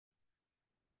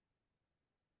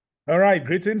All right,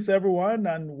 greetings everyone,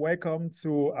 and welcome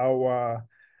to our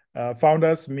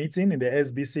founders meeting in the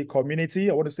SBC community.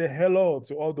 I want to say hello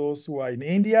to all those who are in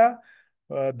India,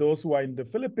 those who are in the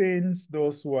Philippines,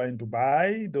 those who are in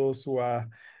Dubai, those who are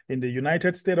in the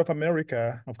United States of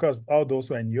America, of course, all those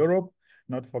who are in Europe,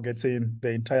 not forgetting the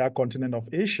entire continent of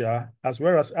Asia, as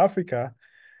well as Africa.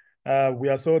 We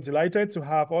are so delighted to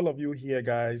have all of you here,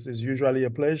 guys. It's usually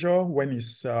a pleasure when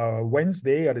it's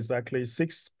Wednesday at exactly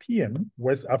 6 p.m.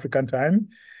 West African time.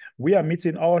 We are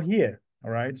meeting all here. All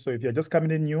right. So if you're just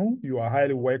coming in new, you are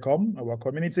highly welcome. Our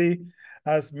community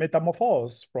has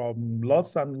metamorphosed from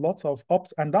lots and lots of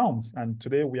ups and downs. And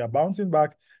today we are bouncing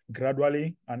back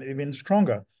gradually and even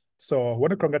stronger. So I want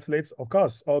to congratulate, of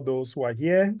course, all those who are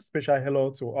here. Special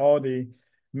hello to all the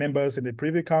members in the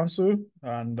Privy Council,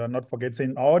 and not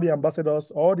forgetting all the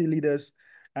ambassadors, all the leaders,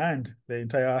 and the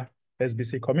entire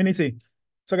SBC community.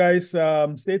 So guys,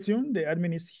 stay tuned. The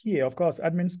admin is here. Of course,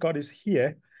 admin Scott is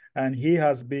here, and he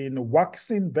has been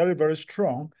waxing very, very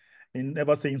strong in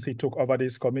ever since he took over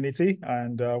this community,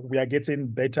 and we are getting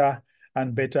better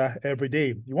and better every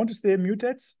day. You want to stay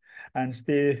muted and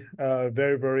stay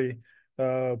very, very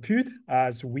put,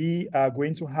 as we are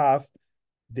going to have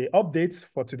the updates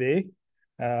for today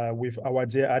with our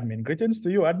dear admin. Greetings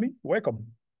to you, admin. Welcome.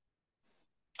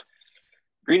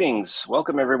 Greetings.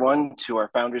 Welcome, everyone, to our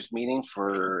founders meeting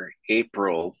for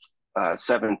April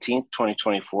 17th,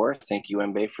 2024. Thank you,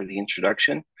 Mbe, for the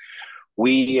introduction.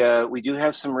 We do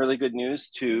have some really good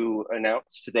news to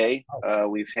announce today.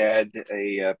 We've had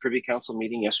a Privy Council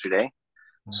meeting yesterday.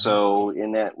 So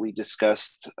in that, we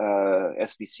discussed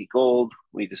SBC Gold.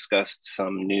 We discussed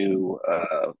some new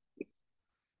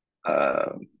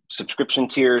subscription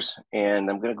tiers, and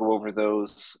I'm going to go over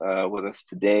those with us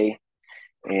today.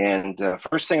 And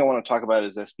first thing I want to talk about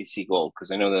is SBC Gold,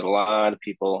 because I know that a lot of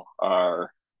people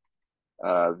are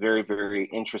very, very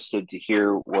interested to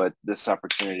hear what this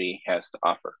opportunity has to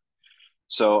offer.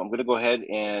 So I'm going to go ahead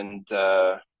and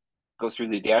go through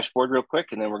the dashboard real quick,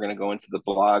 and then we're going to go into the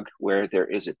blog where there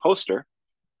is a poster.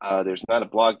 There's not a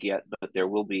blog yet, but there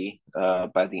will be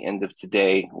by the end of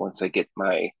today once I get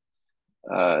my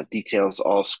details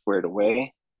all squared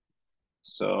away.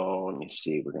 So let me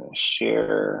see, we're going to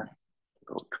share,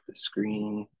 go to the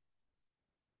screen.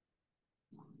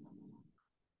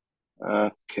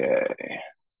 Okay.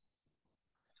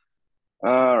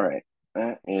 All right,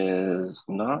 that is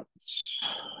not,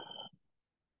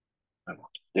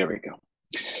 there we go.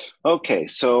 Okay,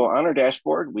 so on our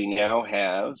dashboard, we now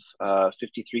have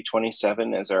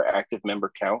 5327 as our active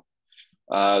member count.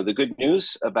 The good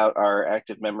news about our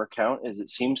active member count is it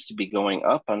seems to be going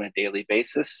up on a daily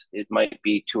basis. It might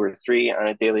be 2 or 3 on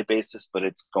a daily basis, but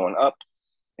it's going up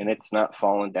and it's not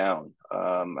falling down.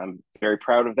 I'm very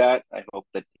proud of that. I hope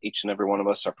that each and every one of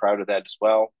us are proud of that as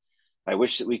well. I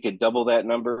wish that we could double that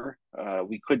number.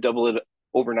 We could double it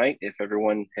overnight if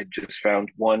everyone had just found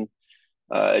one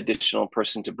additional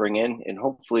person to bring in. And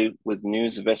hopefully with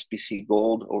news of SBC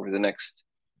Gold over the next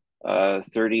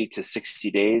 30 to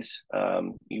 60 days,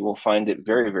 you will find it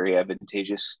very, very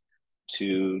advantageous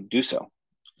to do so.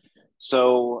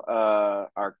 So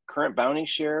our current bounty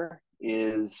share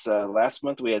is last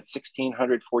month we had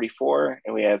 1,644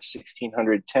 and we have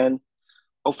 1,610.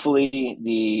 Hopefully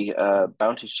the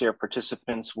bounty share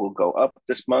participants will go up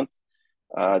this month.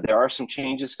 There are some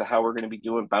changes to how we're going to be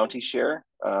doing bounty share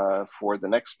for the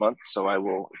next month, so I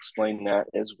will explain that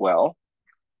as well.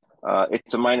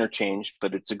 It's a minor change,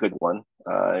 but it's a good one.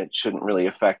 It shouldn't really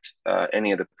affect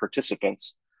any of the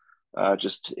participants,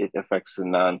 just it affects the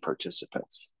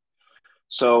non-participants.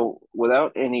 So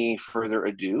without any further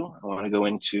ado, I want to go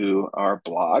into our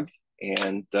blog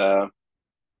and go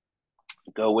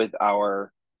with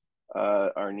our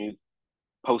new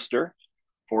poster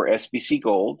for SBC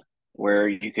Gold, where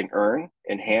you can earn,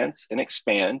 enhance, and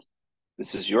expand.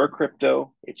 This is your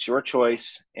crypto, it's your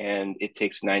choice, and it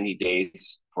takes 90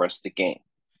 days for us to gain.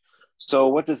 So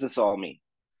what does this all mean?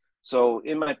 So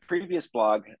in my previous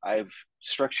blog, I've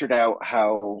structured out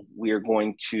how we are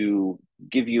going to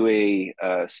give you a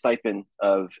stipend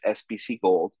of SBC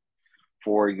Gold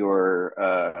for your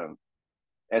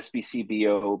SBC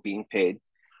BO being paid.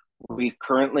 We've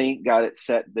currently got it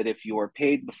set that if you are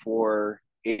paid before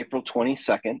April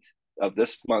 22nd of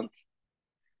this month,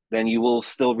 then you will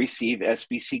still receive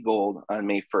SBC Gold on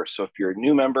May 1st. So if you're a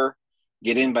new member,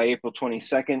 get in by April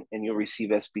 22nd and you'll receive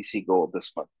SBC Gold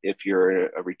this month. If you're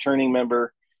a returning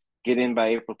member, get in by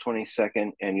April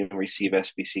 22nd and you'll receive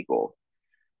SBC Gold.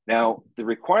 Now, the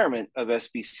requirement of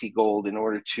SBC Gold in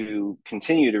order to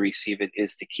continue to receive it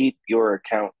is to keep your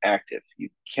account active.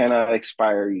 You cannot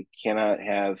expire, you cannot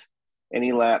have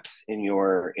any lapse in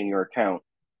your account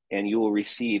and you will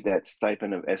receive that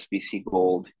stipend of SBC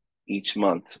Gold each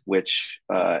month, which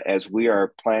as we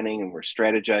are planning and we're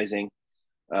strategizing,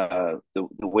 the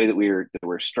way that we're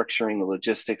structuring the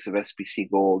logistics of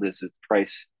SBC Gold is the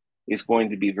price is going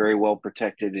to be very well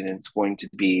protected, and it's going to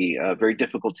be very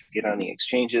difficult to get on the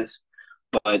exchanges,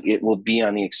 but it will be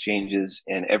on the exchanges,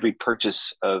 and every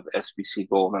purchase of SBC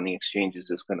Gold on the exchanges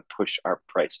is going to push our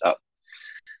price up.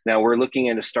 Now we're looking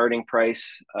at a starting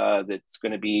price that's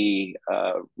going to be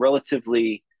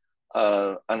relatively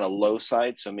on a low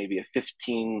side. So maybe a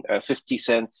 50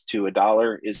 cents to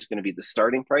 $1 is going to be the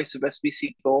starting price of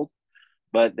SBC Gold,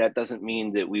 but that doesn't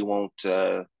mean that we won't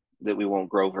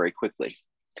grow very quickly.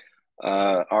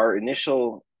 Our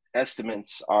initial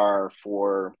estimates are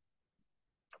for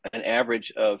an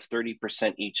average of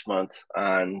 30% each month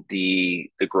on the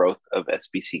growth of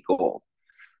SBC Gold.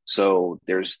 So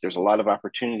there's a lot of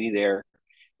opportunity there,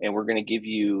 and we're going to give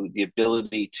you the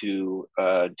ability to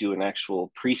do an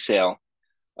actual pre-sale.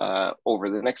 Over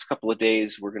the next couple of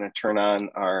days, we're going to turn on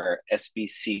our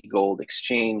SBC Gold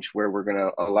exchange, where we're going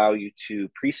to allow you to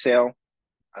pre-sale,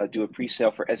 do a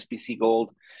pre-sale for SBC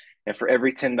Gold, and for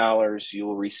every $10, you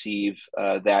will receive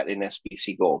that in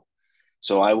SBC Gold.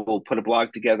 So I will put a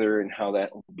blog together and how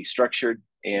that will be structured,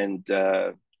 and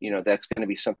that's going to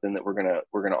be something that we're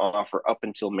gonna offer up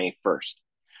until May 1st.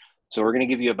 So we're going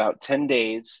to give you about 10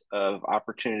 days of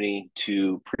opportunity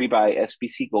to pre-buy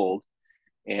SBC Gold,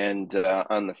 and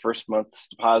on the first month's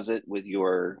deposit with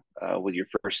your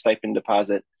first stipend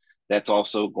deposit, that's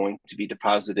also going to be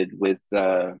deposited with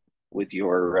your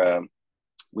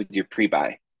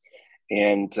pre-buy,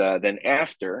 and then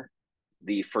after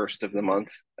the first of the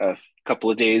month, a couple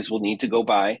of days will need to go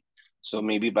by. So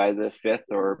maybe by the 5th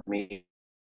or maybe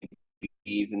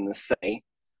even the 2nd,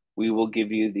 we will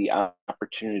give you the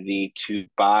opportunity to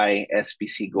buy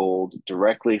SBC Gold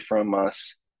directly from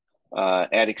us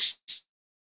at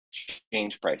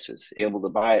exchange prices, able to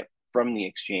buy it from the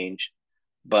exchange,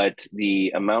 but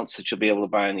the amounts that you'll be able to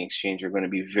buy on the exchange are going to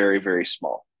be very, very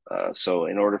small. So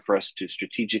in order for us to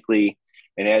strategically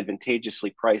and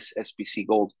advantageously price SBC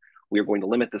Gold, we are going to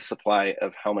limit the supply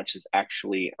of how much is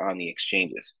actually on the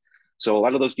exchanges. So a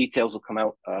lot of those details will come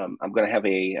out. I'm going to have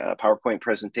a PowerPoint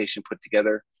presentation put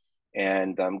together,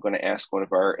 and I'm going to ask one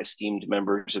of our esteemed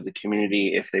members of the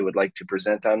community if they would like to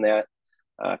present on that,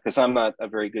 because I'm not a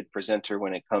very good presenter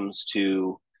when it comes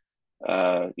to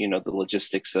the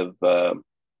logistics of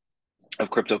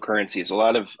cryptocurrencies. A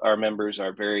lot of our members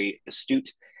are very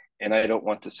astute, and I don't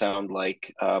want to sound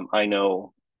like I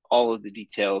know all of the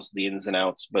details, the ins and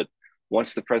outs, but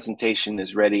once the presentation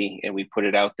is ready and we put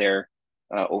it out there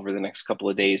over the next couple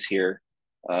of days here,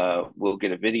 we'll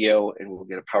get a video and we'll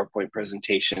get a PowerPoint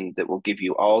presentation that will give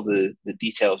you all the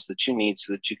details that you need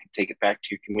so that you can take it back to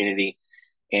your community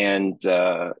and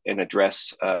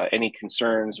address any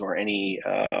concerns or any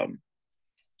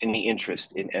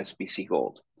interest in SBC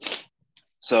Gold.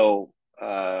 So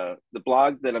the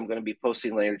blog that I'm going to be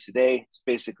posting later today is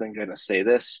basically going to say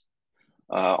this.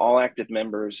 All active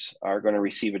members are going to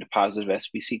receive a deposit of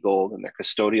SBC Gold in their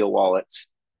custodial wallets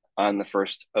on the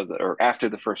first of the, or after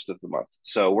the first of the month.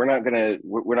 So we're not going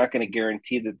to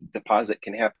guarantee that the deposit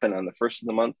can happen on the first of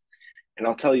the month, and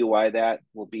I'll tell you why that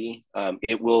will be.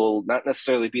 It will not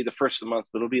necessarily be the first of the month,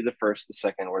 but it'll be the first, the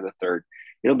second, or the third.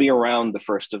 It'll be around the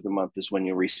first of the month is when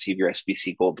you'll receive your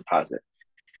SBC Gold deposit.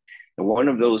 And one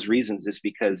of those reasons is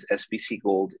because SBC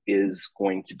Gold is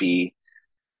going to be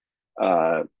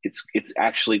it's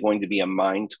actually going to be a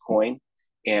mined coin,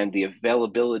 and the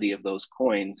availability of those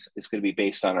coins is going to be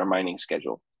based on our mining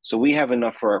schedule. So we have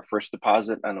enough for our first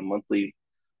deposit on a monthly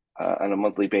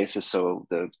basis. So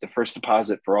the first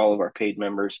deposit for all of our paid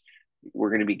members, we're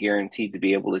going to be guaranteed to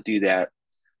be able to do that.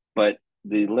 But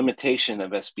the limitation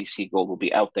of SBC Gold will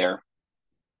be out there,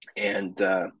 and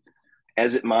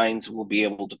as it mines, we'll be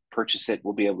able to purchase it,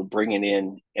 we'll be able to bring it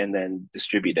in and then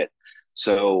distribute it.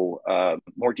 So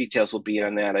more details will be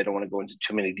on that. I don't want to go into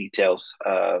too many details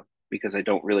because I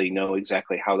don't really know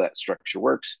exactly how that structure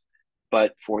works.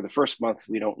 But for the first month,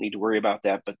 we don't need to worry about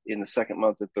that. But in the second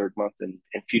month, the third month, and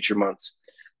future months,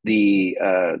 the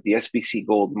SBC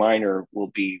Gold miner will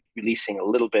be releasing a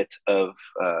little bit of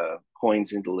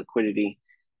coins into liquidity,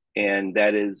 and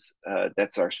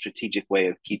that's our strategic way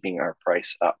of keeping our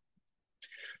price up.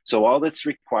 So all that's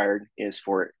required is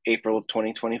for April of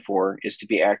 2024 is to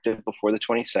be active before the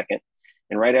 22nd.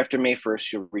 And right after May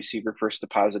 1st, you'll receive your first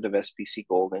deposit of SBC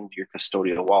Gold into your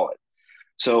custodial wallet.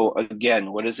 So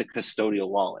again, what is a custodial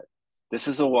wallet? This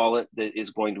is a wallet that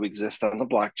is going to exist on the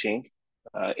blockchain.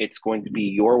 It's going to be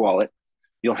your wallet.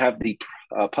 You'll have the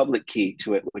public key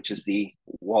to it, which is the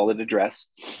wallet address.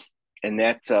 And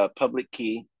that public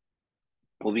key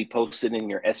will be posted in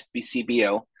your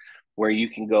SBCBO, where you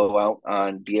can go out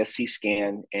on BSC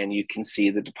scan and you can see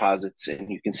the deposits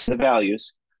and you can see the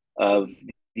values of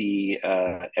the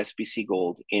SBC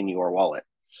gold in your wallet.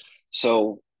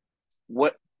 So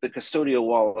what the custodial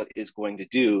wallet is going to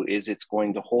do is it's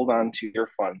going to hold on to your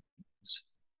funds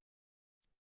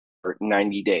for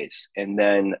 90 days, and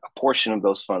then a portion of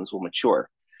those funds will mature.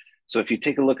 So if you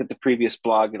take a look at the previous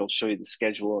blog, it'll show you the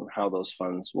schedule and how those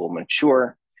funds will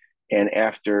mature. And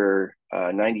after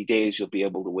 90 days, you'll be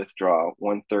able to withdraw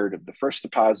 1/3 of the first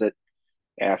deposit.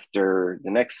 After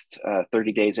the next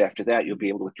 30 days after that, you'll be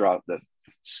able to withdraw the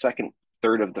second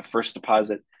third of the first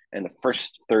deposit and the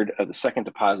first third of the second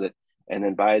deposit. And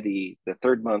then by the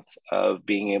third month of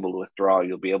being able to withdraw,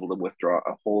 you'll be able to withdraw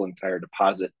a whole entire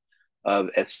deposit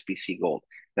of SBC gold.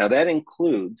 Now that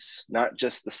includes not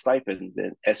just the stipend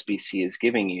that SBC is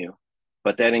giving you,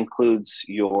 but that includes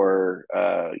your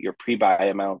pre-buy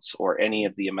amounts or any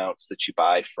of the amounts that you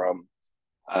buy from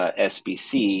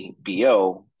SBC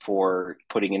BO for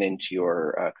putting it into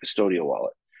your custodial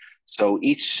wallet. So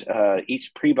each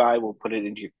pre-buy will put it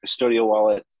into your custodial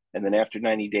wallet, and then after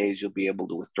 90 days, you'll be able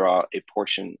to withdraw a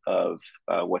portion of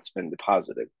what's been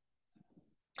deposited.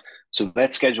 So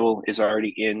that schedule is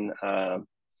already in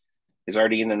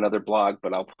another blog,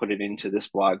 but I'll put it into this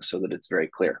blog so that it's very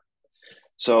clear.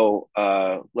 So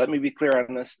let me be clear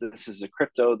on this. This is a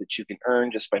crypto that you can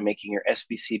earn just by making your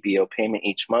SBCBO payment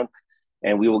each month,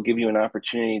 and we will give you an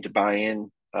opportunity to buy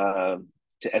in to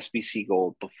SBC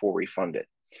Gold before we fund it.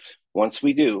 Once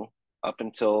we do, up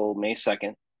until May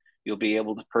 2nd, you'll be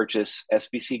able to purchase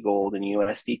SBC Gold in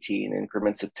USDT in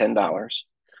increments of $10.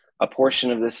 A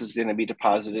portion of this is going to be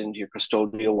deposited into your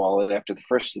custodial wallet after the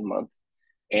first of the month,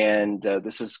 and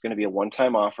this is going to be a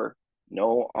one-time offer.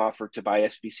 No offer to buy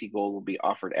SBC Gold will be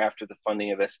offered after the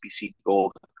funding of SBC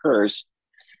Gold occurs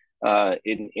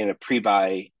in a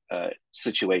pre-buy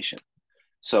situation.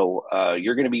 So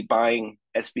you're going to be buying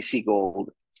SBC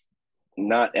Gold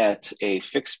not at a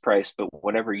fixed price, but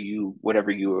whatever you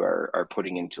are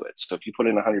putting into it. So if you put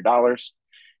in $100,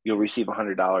 you'll receive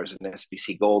 $100 in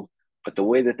SBC Gold. But the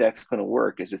way that that's going to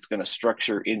work is it's going to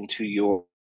structure into your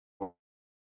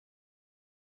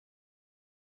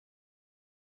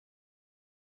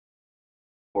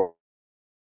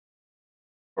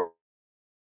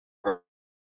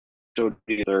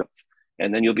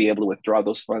and then you'll be able to withdraw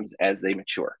those funds as they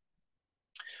mature.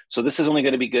 So this is only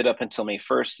going to be good up until May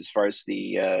 1st as far as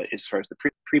the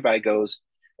pre-buy goes,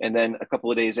 and then a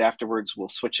couple of days afterwards we'll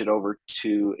switch it over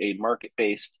to a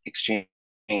market-based exchange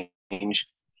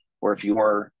where if you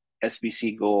are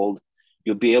SBC Gold,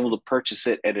 you'll be able to purchase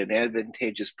it at an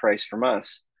advantageous price from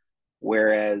us,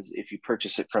 whereas if you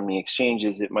purchase it from the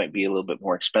exchanges, it might be a little bit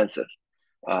more expensive.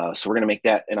 So we're going to make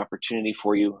that an opportunity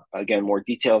for you. Again, more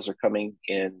details are coming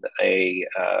in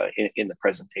the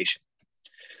presentation.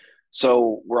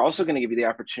 So we're also going to give you the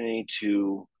opportunity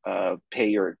to pay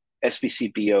your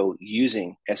SBC BO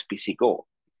using SBC Gold.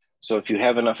 So if you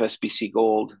have enough SBC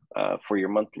Gold for your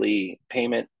monthly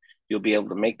payment, you'll be able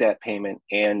to make that payment,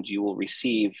 and you will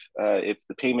receive, if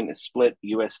the payment is split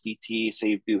USDT, say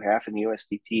you do half in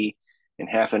USDT and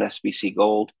half in SBC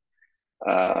Gold,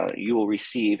 you will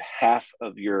receive half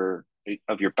of your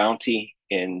bounty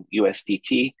in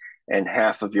USDT and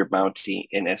half of your bounty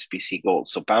in SBC Gold.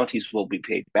 So bounties will be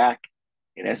paid back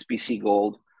in SBC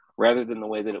Gold rather than the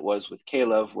way that it was with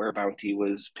Caleb, where bounty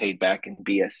was paid back in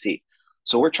BSC.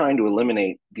 So we're trying to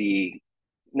eliminate the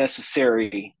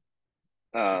necessary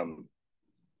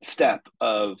step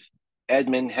of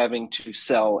admin having to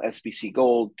sell SBC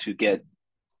Gold to get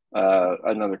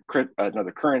another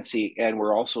currency, and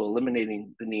we're also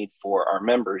eliminating the need for our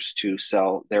members to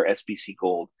sell their SBC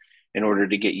Gold in order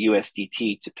to get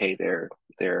USDT to pay their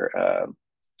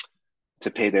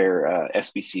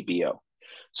SBC BO.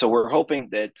 So we're hoping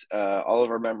that all of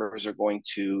our members are going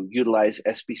to utilize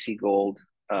SBC Gold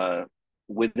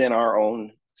within our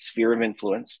own sphere of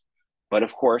influence. But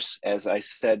of course, as I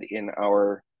said in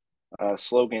our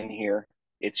slogan here,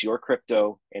 it's your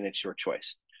crypto and it's your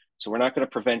choice. So we're not going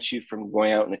to prevent you from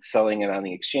going out and selling it on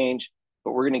the exchange,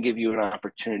 but we're going to give you an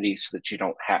opportunity so that you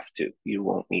don't have to. You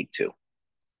won't need to.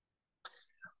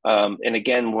 And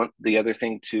again, the other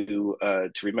thing to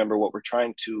remember, what we're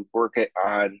trying to work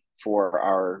on for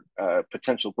our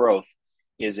potential growth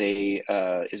is a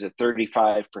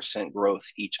 35% growth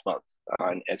each month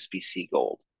on SBC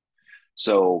Gold.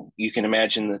 So you can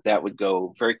imagine that would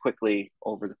go very quickly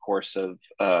over the course of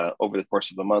a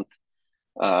month.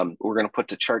 We're going to put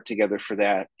the chart together for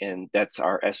that, and that's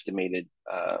our estimated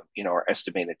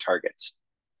targets.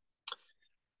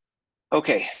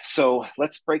 Okay, so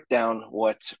let's break down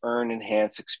what Earn,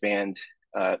 Enhance, Expand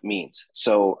means.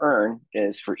 So earn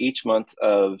is for each month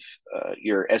of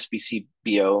your SBC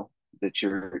BO that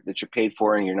you're paid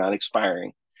for and you're not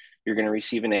expiring, you're going to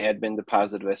receive an admin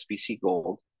deposit of SBC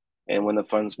Gold. And when the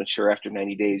funds mature after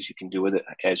 90 days, you can do with it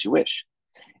as you wish.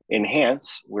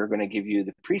 Enhance, we're going to give you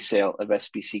the pre-sale of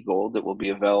SBC Gold that will be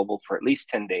available for at least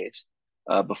 10 days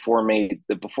before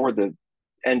the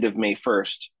end of May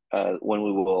 1st, when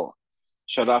we will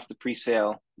shut off the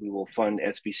pre-sale. We will fund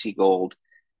SBC Gold,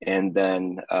 and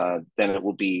then it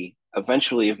will be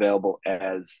eventually available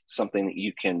as something that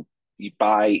you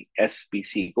buy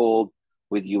SBC Gold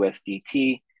with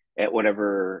USDT at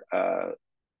whatever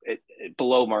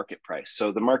below market price.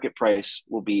 So the market price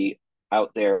will be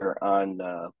out there on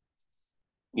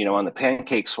on the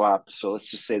pancake swap. So let's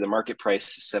just say the market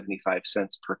price is 75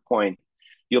 cents per coin.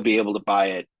 You'll be able to buy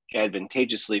it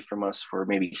advantageously from us for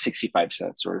maybe 65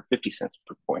 cents or 50 cents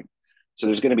per coin. So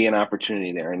there's going to be an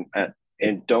opportunity there.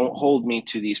 And don't hold me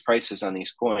to these prices on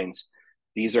these coins.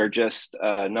 These are just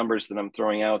numbers that I'm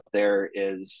throwing out there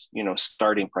as,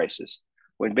 starting prices.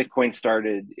 When Bitcoin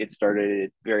started, it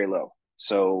started very low.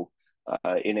 So,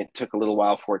 and it took a little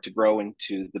while for it to grow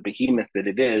into the behemoth that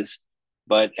it is.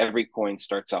 But every coin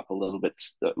starts off a little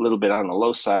bit on the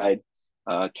low side.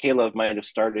 Caleb might have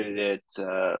started it.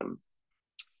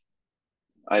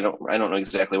 I don't know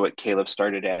exactly what Caleb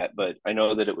started at, but I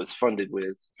know that it was funded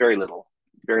with very little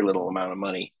amount of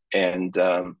money. And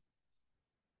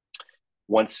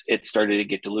once it started to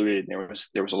get diluted, and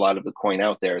there was a lot of the coin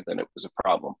out there, then it was a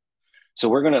problem. So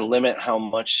we're going to limit how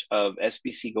much of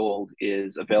SBC Gold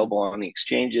is available on the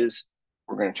exchanges.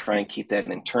 We're going to try and keep that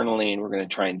internally, and we're going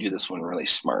to try and do this one really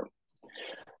smart.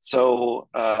 So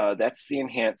that's the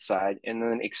enhanced side, and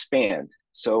then expand.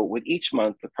 So with each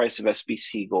month, the price of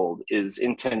SBC Gold is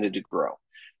intended to grow.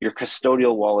 Your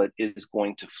custodial wallet is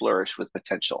going to flourish with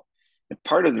potential. And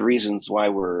part of the reasons why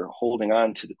we're holding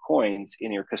on to the coins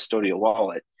in your custodial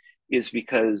wallet is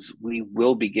because we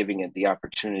will be giving it the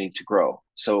opportunity to grow.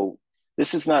 So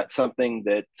this is not something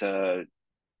that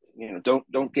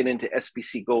don't get into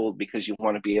SBC Gold because you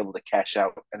want to be able to cash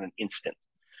out in an instant.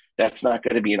 That's not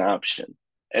going to be an option.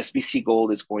 SBC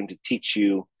Gold is going to teach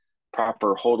you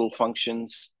proper HODL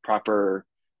functions, proper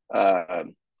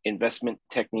investment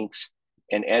techniques.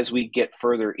 And as we get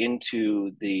further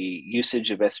into the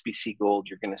usage of SBC Gold,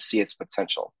 you're going to see its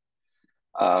potential.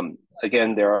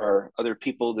 Again, there are other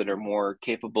people that are more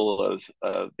capable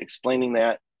of explaining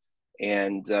that,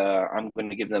 and I'm going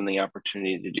to give them the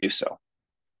opportunity to do so.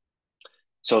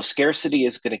 So scarcity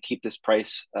is going to keep this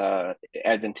price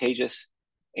advantageous,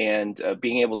 and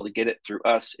being able to get it through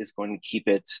us is going to keep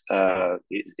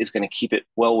it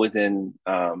well within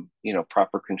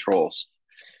proper controls.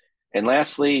 And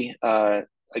lastly,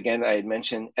 again, I had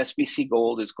mentioned SBC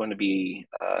Gold is going to be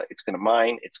it's going to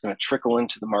mine, it's going to trickle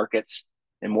into the markets,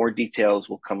 and more details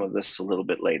will come of this a little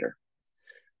bit later.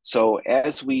 So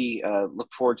as we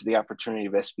look forward to the opportunity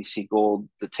of SBC Gold,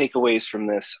 the takeaways from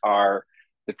this are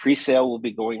the pre-sale will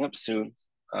be going up soon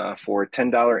for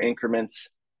 $10 increments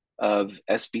of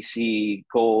SBC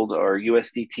Gold or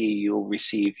USDT. You'll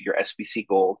receive your SBC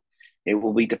Gold. It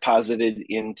will be deposited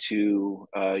into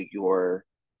your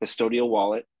custodial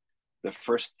wallet. The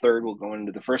first third will go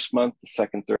into the first month, the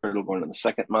second third will go into the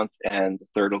second month, and the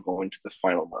third will go into the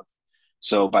final month.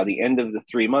 So by the end of the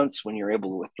 3 months, when you're able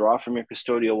to withdraw from your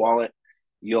custodial wallet,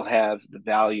 you'll have the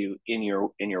value in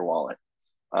your wallet.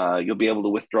 You'll be able to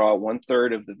withdraw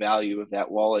 1/3 of the value of that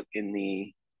wallet in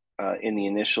the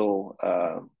initial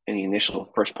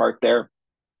first part there,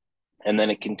 and then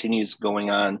it continues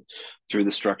going on through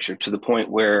the structure to the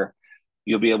point where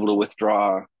you'll be able to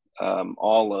withdraw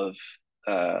all of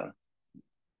a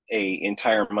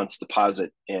entire month's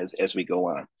deposit as we go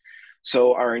on.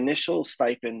 So our initial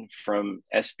stipend from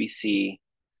SBC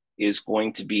is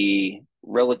going to be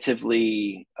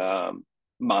relatively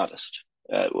modest.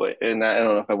 And I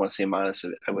don't know if I want to say modest.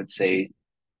 I would say,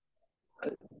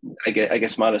 I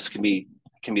guess modest can be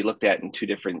looked at in two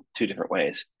different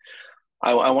ways.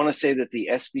 I want to say that the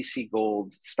SBC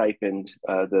Gold stipend,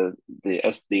 the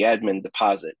admin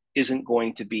deposit, isn't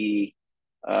going to be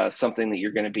something that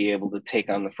you're going to be able to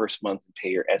take on the first month and pay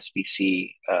your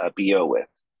SBC BO with.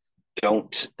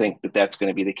 Don't think that that's going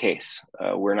to be the case.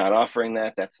 We're not offering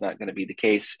that. That's not going to be the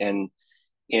case. And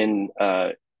in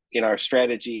our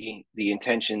strategy, the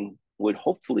intention would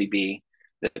hopefully be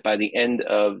that by the end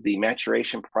of the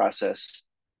maturation process,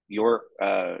 your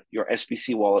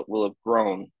SBC wallet will have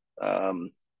grown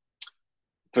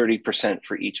 30%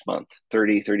 for each month,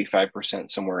 35%,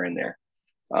 somewhere in there.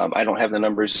 I don't have the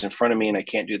numbers in front of me and I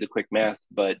can't do the quick math,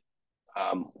 but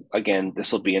again,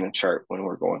 this will be in a chart when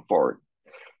we're going forward.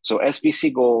 So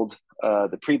SBC Gold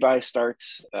the pre-buy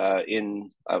starts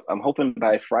I'm hoping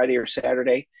by Friday or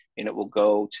Saturday, and it will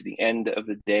go to the end of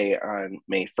the day on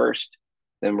May 1st.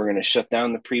 Then we're going to shut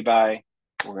down the pre-buy.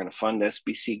 We're going to fund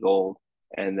SBC Gold,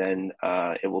 and then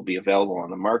it will be available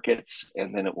on the markets,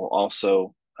 and then it will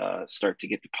also start to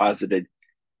get deposited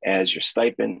as your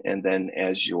stipend, and then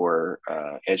as your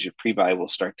pre-buy will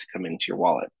start to come into your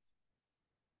wallet.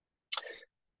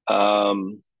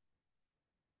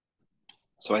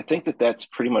 So I think that that's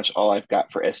pretty much all I've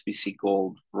got for SBC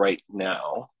Gold right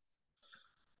now.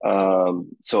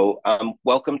 So I'm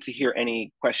welcome to hear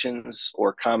any questions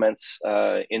or comments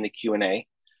in the Q&A.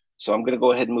 So I'm going to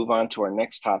go ahead and move on to our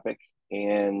next topic,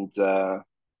 and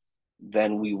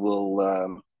then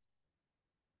we'll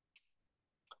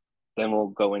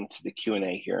go into the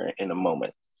Q&A here in a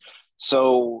moment.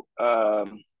 So our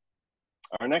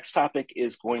next topic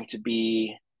is going to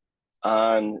be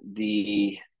on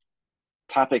the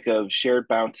topic of shared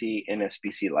bounty in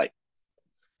SBC Lite.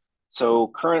 So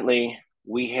currently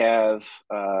we have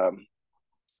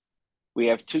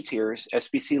two tiers: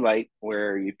 SBC Lite,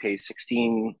 where you pay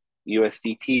 16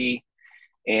 USDT,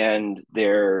 and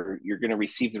you're going to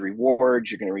receive the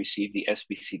rewards. You're going to receive the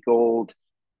SBC Gold.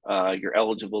 You're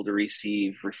eligible to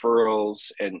receive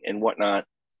referrals and whatnot,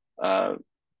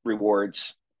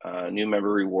 rewards, new member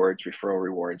rewards, referral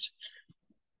rewards,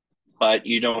 but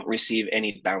you don't receive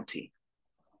any bounty.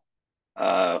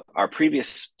 Our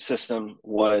previous system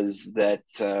was that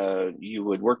you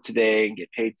would work today and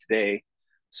get paid today.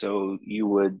 So you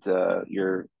would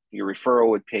your referral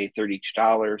would pay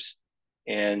 $32,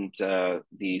 and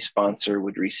the sponsor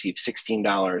would receive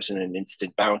 $16 in an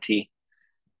instant bounty,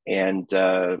 and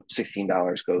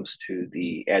 $16 goes to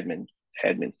the admin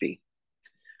fee.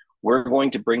 We're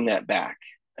going to bring that back.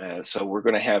 So we're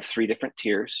going to have 3 different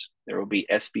tiers. There will be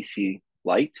SBC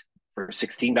Lite for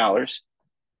 $16,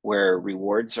 where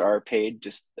rewards are paid,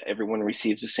 just everyone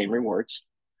receives the same rewards.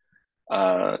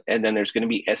 And then there's going to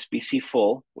be SBC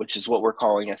Full, which is what we're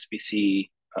calling SBC.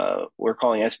 We're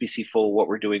calling SBC Full what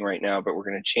we're doing right now, but we're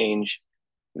going to change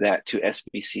that to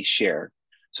SBC Share.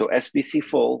 So SBC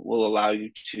Full will allow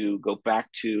you to go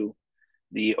back to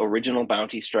the original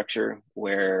bounty structure,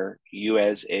 where you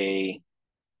as a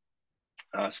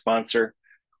sponsor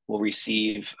will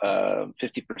receive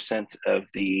 50% of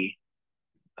the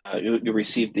you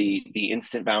receive the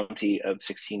instant bounty of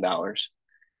 $16,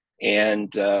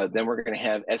 and then we're going to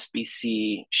have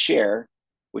SBC Share,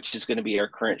 which is going to be our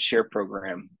current share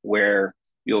program, where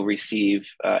you'll receive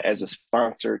as a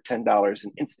sponsor $10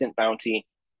 in instant bounty,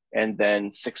 and then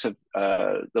 6 of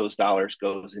those dollars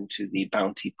goes into the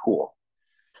bounty pool.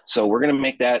 So we're going to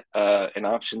make that an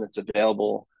option that's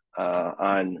available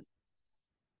on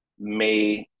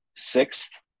May 6th.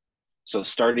 So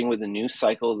starting with the new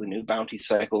cycle, the new bounty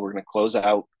cycle, we're going to close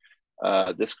out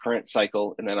this current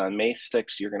cycle. And then on May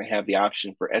 6th, you're going to have the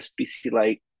option for SBC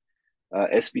Lite,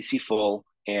 SBC Full,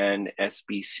 and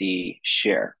SBC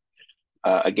Share.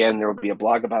 Again, there will be a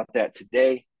blog about that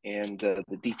today, and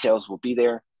the details will be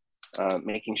there,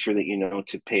 making sure that you know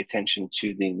to pay attention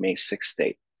to the May 6th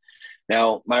date.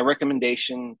 Now, my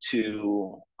recommendation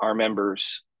to our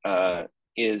members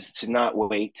is to not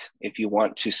wait. If you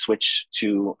want to switch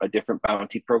to a different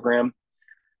bounty program,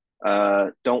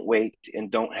 don't wait and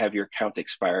don't have your account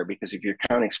expire, because if your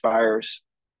account expires,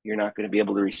 you're not going to be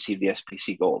able to receive the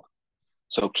SBC Gold.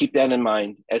 So keep that in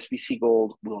mind. SBC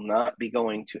Gold will not be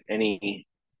going to any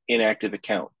inactive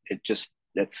account.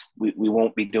 We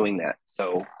won't be doing that.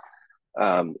 So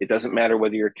it doesn't matter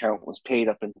whether your account was paid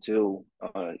up until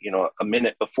a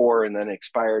minute before and then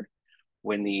expired.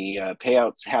 When the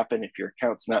payouts happen, if your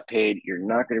account's not paid, you're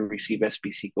not going to receive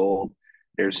SBC Gold.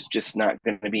 There's just not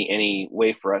going to be any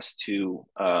way for us to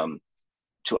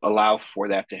allow for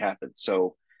that to happen.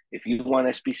 So if you want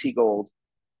SBC Gold,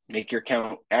 make your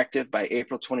account active by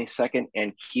April 22nd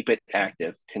and keep it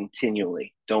active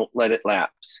continually. Don't let it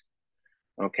lapse.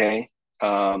 Okay.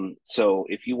 So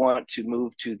if you want to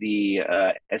move to the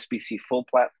SBC Full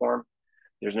platform,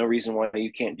 there's no reason why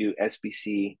you can't do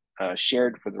SBC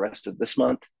Shared for the rest of this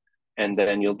month, and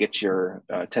then you'll get your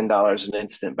 $10 in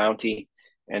instant bounty,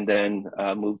 and then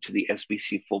move to the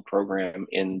SBC Full program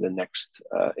in the next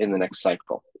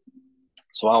cycle.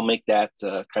 So I'll make that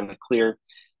kind of clear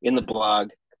in the blog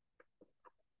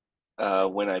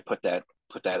when I put that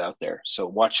out there. So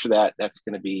watch for that. That's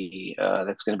going to be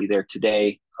there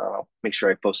today. Make sure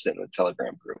I post it in the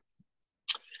Telegram group.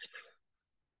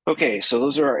 Okay, so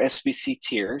those are our SBC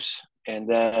tiers. And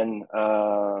then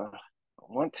I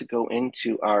want to go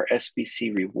into our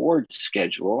SBC reward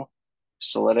schedule,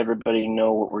 so let everybody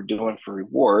know what we're doing for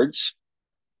rewards.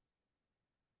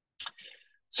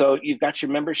 So you've got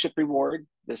your membership reward.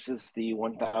 This is the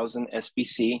 1,000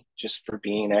 SBC just for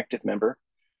being an active member.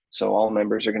 So all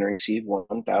members are going to receive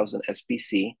 1,000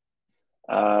 SBC.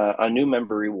 A new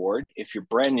member reward, if you're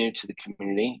brand new to the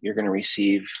community, you're going to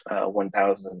receive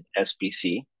 1,000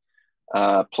 SBC.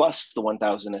 Plus the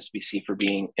 1,000 SBC for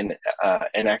being an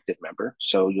active member.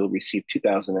 So you'll receive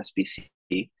 2,000 SBC.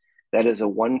 That is a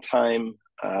one-time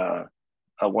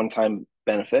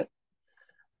benefit.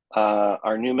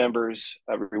 Our new members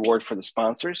reward for the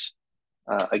sponsors.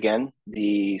 Again,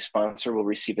 the sponsor will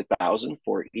receive 1,000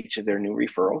 for each of their new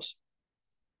referrals.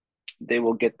 They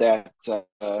will get that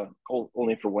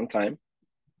only for one time.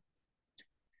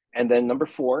 And then number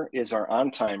 4 is our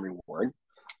on-time reward.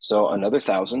 So another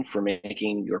 1,000 for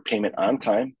making your payment on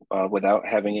time without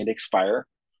having it expire.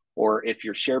 Or if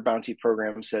your share bounty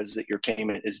program says that your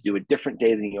payment is due a different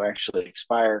day than you actually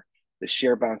expire, the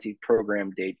share bounty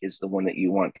program date is the one that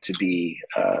you want to be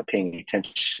paying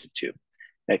attention to.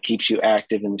 That keeps you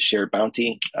active in the share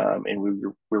bounty, and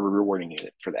we're rewarding you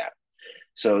for that.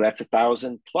 So that's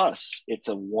 1,000 plus it's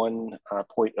a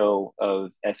 1.0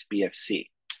 of SBFC.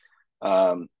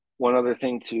 One other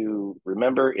thing to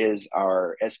remember is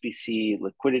our SBC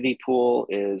liquidity pool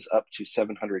is up to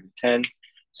 710.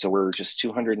 So we're just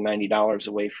 $290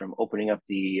 away from opening up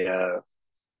the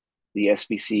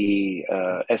SBC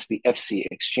SBFC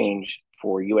exchange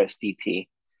for USDT,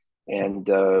 and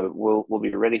we'll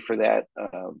be ready for that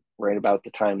right about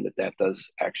the time that does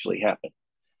actually happen.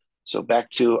 So back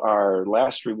to our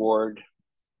last reward.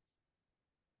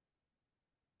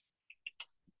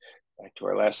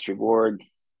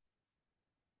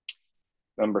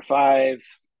 Number 5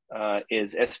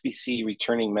 is SBC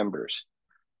returning members.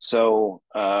 So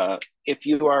if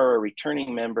you are a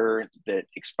returning member that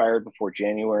expired before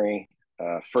January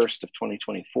 1st of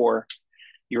 2024,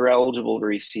 you're eligible to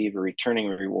receive a returning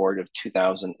reward of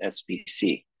 2,000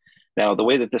 SBC. Now, the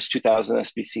way that this 2,000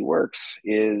 SBC works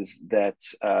is that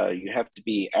you have to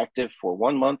be active for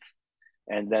 1 month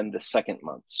and then the second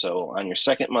month. So on your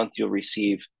second month, you'll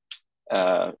receive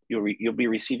you'll be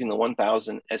receiving the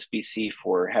 1,000 SBC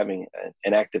for having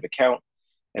an active account.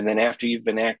 And then after you've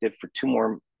been active for 2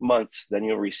 more months, then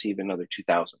you'll receive another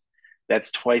 2,000.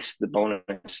 That's twice the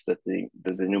bonus that the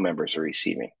new members are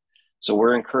receiving. So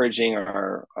we're encouraging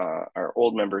our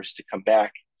old members to come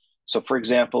back. So for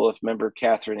example, if member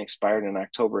Catherine expired in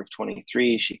October of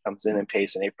 23, she comes in and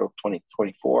pays in April of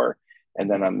 2024.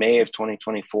 And then on May of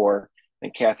 2024,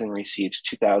 then Catherine receives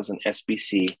 2,000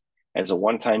 SBC as a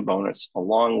one-time bonus,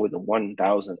 along with the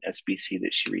 1,000 SBC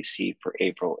that she received for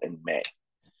April and May.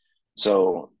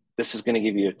 So this is going to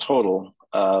give you a total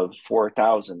of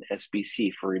 4,000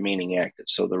 SBC for remaining active.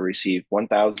 So they'll receive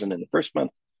 1,000 in the first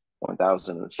month,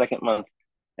 1,000 in the second month,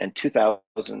 and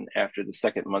 2,000 after the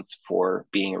second month for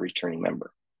being a returning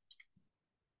member.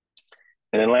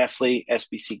 And then lastly,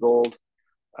 SBC Gold.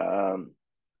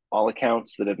 All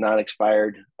accounts that have not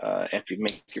expired after you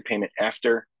make your payment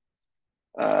after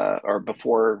or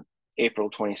before April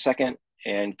 22nd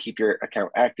and keep your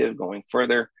account active going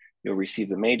further, you'll receive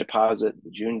the May deposit,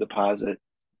 the June deposit,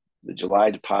 the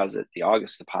July deposit, the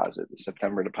August deposit, the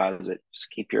September deposit. Just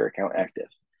keep your account active.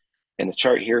 And the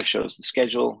chart here shows the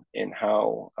schedule and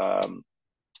how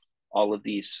all of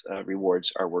these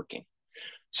rewards are working.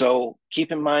 So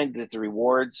keep in mind that the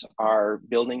rewards are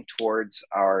building towards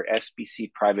our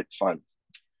SBC private fund.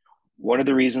 One of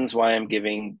the reasons why I'm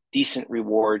giving decent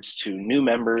rewards to new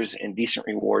members and decent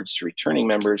rewards to returning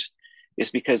members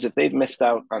is because if they've missed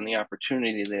out on the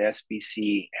opportunity that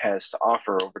SBC has to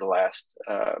offer over the last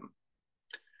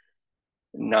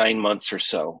 9 months or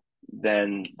so,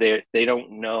 then they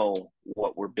don't know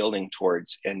what we're building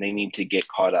towards, and they need to get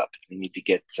caught up. They need to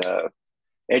get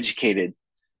educated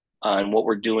on what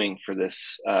we're doing for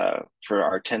this, for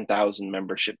our 10,000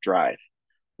 membership drive.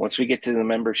 Once we get to the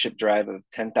membership drive of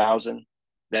 10,000,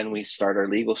 then we start our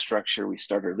legal structure.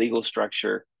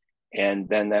 And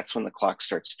then that's when the clock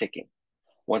starts ticking.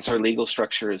 Once our legal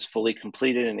structure is fully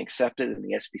completed and accepted and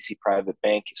the SBC private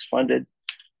bank is funded,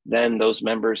 then those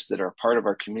members that are part of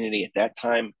our community at that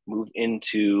time move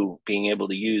into being able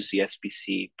to use the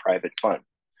SBC private fund.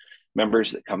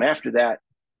 Members that come after that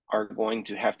are going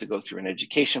to have to go through an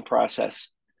education process.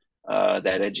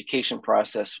 That education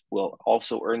process will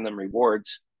also earn them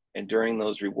rewards. And during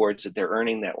those rewards that they're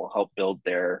earning, that will help build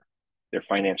their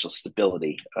financial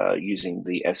stability using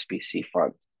the SBC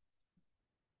fund.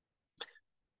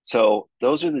 So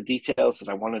those are the details that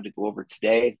I wanted to go over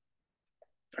today.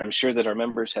 I'm sure that our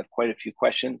members have quite a few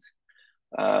questions.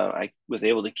 I was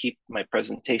able to keep my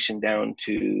presentation down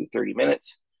to 30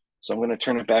 minutes. So I'm going to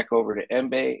turn it back over to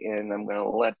Embe, and I'm going to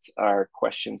let our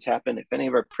questions happen. If any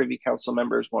of our Privy Council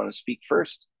members want to speak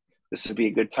first, this would be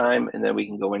a good time, and then we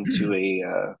can go into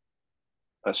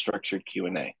a structured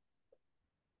Q&A.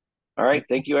 All right,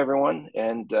 thank you, everyone,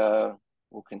 and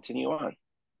we'll continue on.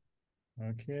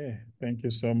 Okay, thank you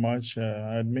so much,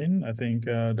 admin. I think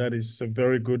that is a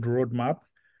very good roadmap.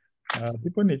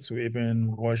 People need to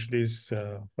even watch this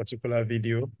particular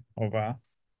video over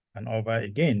and over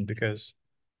again because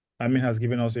admin has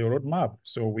given us a roadmap.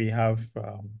 So we have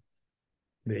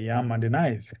the yam and the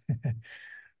knife.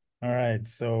 All right,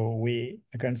 so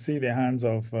I can see the hands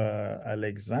of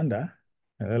Alexander.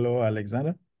 Hello,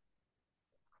 Alexander.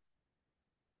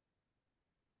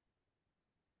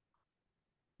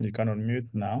 You can unmute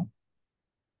now.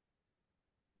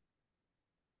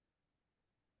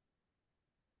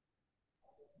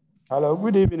 Hello,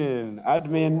 good evening,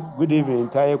 admin. Good evening,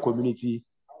 entire community,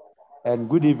 and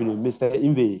good evening, Mr.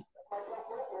 Inve.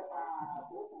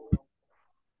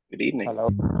 Good evening. Hello.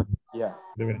 Yeah.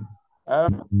 Good evening.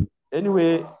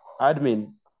 Anyway,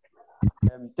 admin,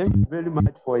 thank you very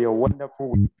much for your wonderful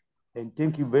work, and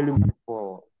thank you very much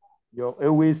for your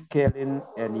always caring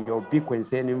and your big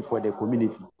concerning for the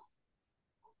community.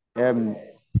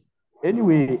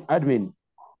 Anyway, admin,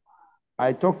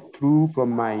 I talk through from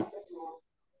my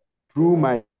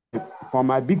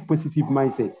big positive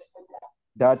mindset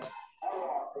that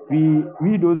we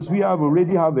have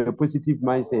already have a positive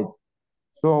mindset,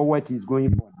 saw what is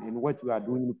going on and what we are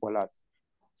doing for us,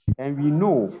 and we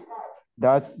know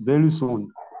that very soon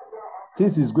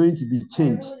things is going to be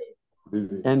changed,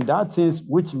 and that things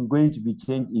which is going to be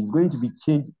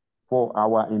changed for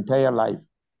our entire life,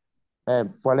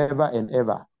 forever and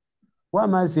ever. Why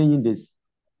am I saying this?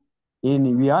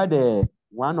 We had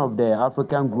one of the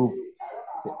African group,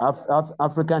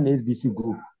 African SBC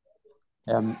group.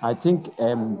 I think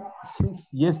since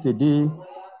yesterday,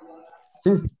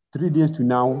 since 3 days to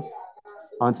now,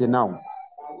 until now,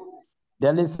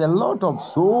 there is a lot of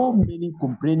so many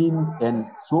complaining and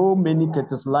so many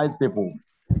criticized people,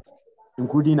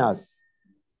 including us.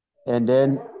 And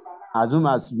then, as soon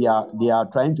as they are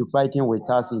trying to fight in with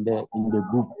us in the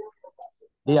group.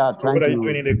 They are So trying what are to. you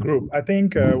doing in the group? I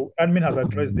think admin has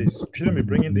addressed this. We shouldn't be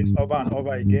bringing this over and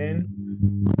over again.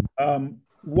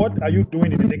 What are you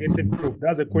doing in the negative group?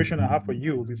 That's a question I have for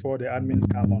you before the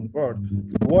admins come on board.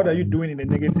 What are you doing in the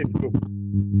negative group?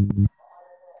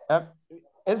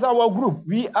 As our group,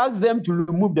 we ask them to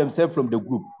remove themselves from the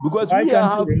group because why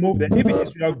can't you remove them? If it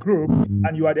is your group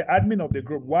and you are the admin of the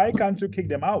group, why can't you kick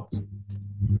them out?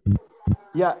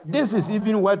 Yeah, this is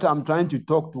even what I'm trying to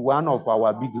talk to one of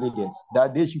our big leaders,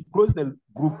 that they should close the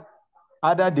group,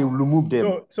 either they will remove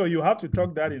them. So you have to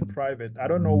talk that in private. I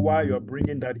don't know why you're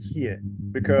bringing that here,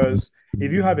 because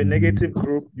if you have a negative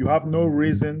group, you have no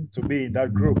reason to be in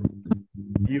that group.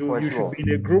 You should be in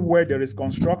a group where there is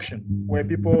construction, where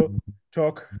people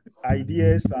talk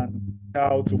ideas and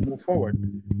how to move forward.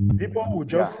 People will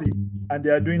just sit and they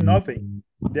are doing nothing.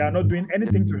 They are not doing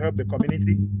anything to help the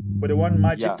community, but they want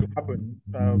magic to happen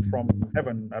from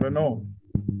heaven. I don't know.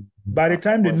 By the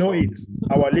time they know it,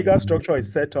 our legal structure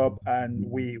is set up and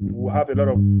we will have a lot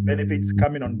of benefits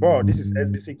coming on board. This is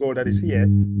SBC Gold that is here.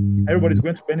 Everybody's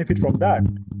going to benefit from that.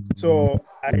 So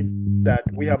I think that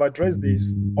we have addressed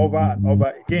this over and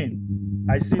over again.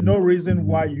 I see no reason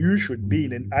why you should be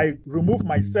in. I remove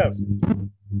myself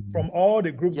from all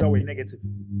the groups that were negative.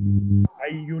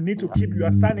 You need to keep your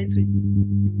sanity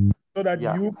so that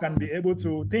you can be able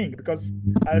to think, because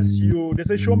they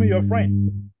say, show me your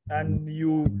friend, and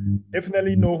you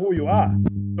definitely know who you are.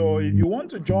 So if you want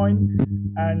to join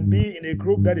and be in a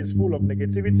group that is full of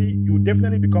negativity, you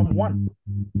definitely become one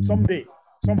someday,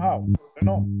 somehow, you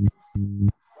know.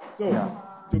 So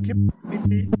to keep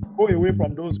sanity, go away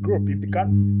from those groups. If the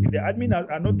admin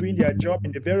are not doing their job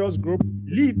in the various groups,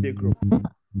 leave the group.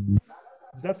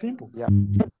 It's that simple.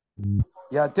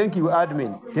 Yeah, thank you,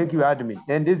 admin. Thank you, admin.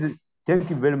 And thank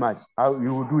you very much.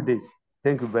 You will do this.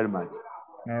 Thank you very much.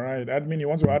 All right, admin, you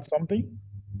want to add something?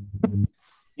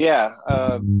 Yeah.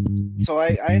 So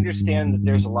I understand that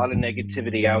there's a lot of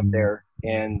negativity out there,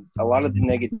 and a lot of the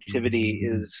negativity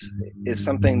is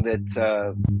something that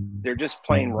they're just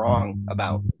plain wrong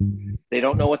about. They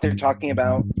don't know what they're talking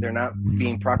about. They're not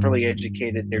being properly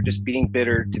educated. They're just being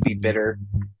bitter to be bitter.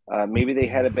 Maybe they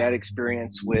had a bad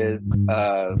experience with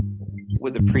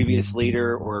a previous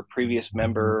leader or a previous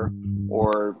member,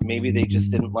 or maybe they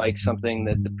just didn't like something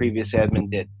that the previous admin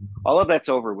did. All of that's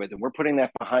over with, and we're putting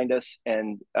that behind us.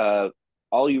 And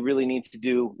all you really need to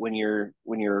do when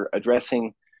you're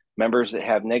addressing members that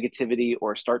have negativity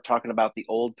or start talking about the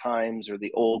old times or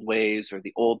the old ways or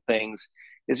the old things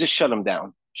is just shut them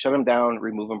down. shut them down,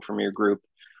 remove them from your group.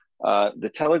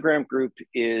 The Telegram group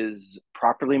is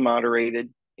properly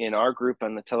moderated. In our group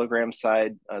on the Telegram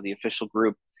side, the official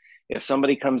group, if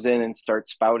somebody comes in and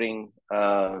starts spouting,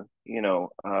 rhetoric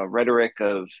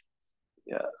of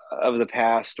the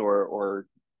past, or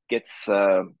gets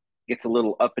a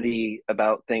little uppity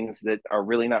about things that are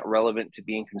really not relevant to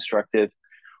being constructive,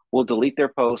 we'll delete their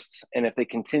posts. And if they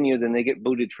continue, then they get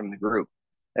booted from the group.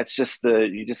 That's just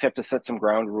you just have to set some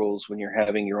ground rules when you're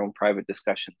having your own private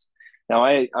discussions. Now,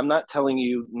 I'm not telling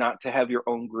you not to have your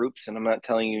own groups, and I'm not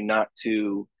telling you not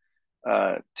to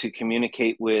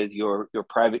communicate with your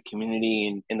private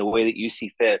community in the way that you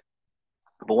see fit.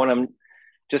 But what I'm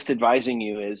just advising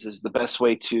you is the best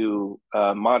way to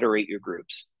moderate your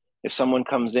groups. If someone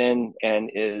comes in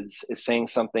and is saying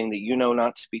something that you know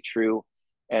not to be true,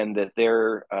 and that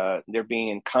they're being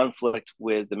in conflict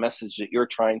with the message that you're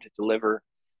trying to deliver,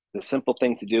 the simple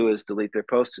thing to do is delete their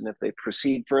post, and if they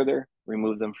proceed further,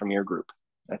 remove them from your group.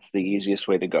 That's the easiest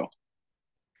way to go.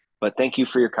 But thank you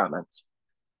for your comments.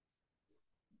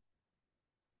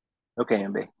 Okay,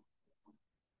 MB.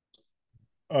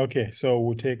 Okay, so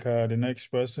we'll take the next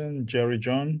person, Jerry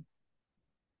John.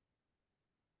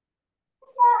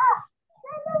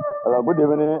 Hello, good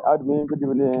evening, admin. Good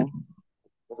evening.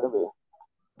 Good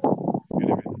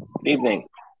evening.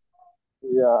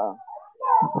 Yeah.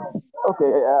 Okay.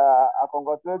 I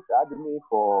congratulate admin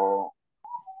for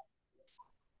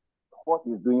what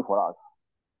he's doing for us.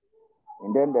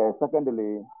 And then,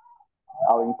 secondly,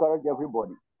 I'll encourage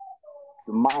everybody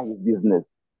to mind his business.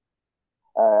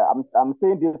 I'm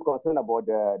saying this concern about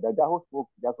the guy who spoke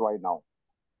just right now.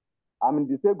 I'm in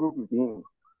the same group with him,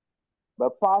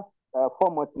 but past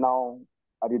 4 months now,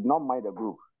 I did not mind the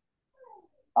group.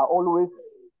 I always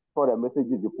saw the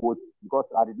messages you put because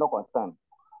I did not concern.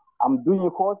 I'm doing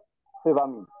what favor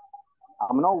me.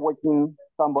 I'm not watching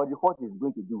somebody what he's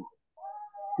going to do.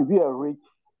 To be a rich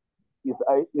is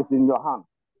in your hand.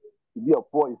 To be a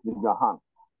poor is in your hand.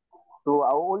 So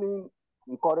I only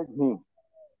encourage him.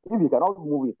 If he cannot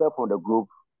remove himself from the group,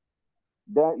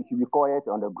 then he should be quiet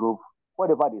on the group.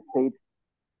 Whatever they said,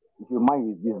 he should mind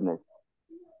his business.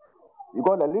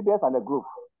 Because the leaders are the group,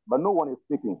 but no one is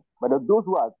speaking. But those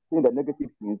who are saying the negative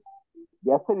things,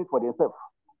 they are saying it for themselves.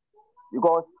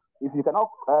 Because if you cannot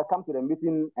come to the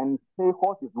meeting and say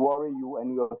what is worrying you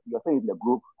and you're saying in the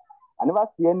group, I never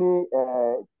see any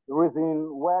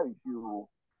reason where you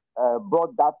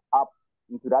brought that up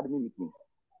into that meeting.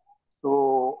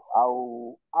 So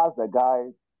I'll ask the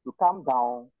guy to calm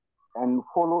down and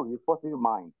follow his positive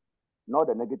mind, not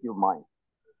the negative mind.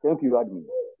 Thank you, admin.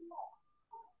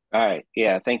 All right.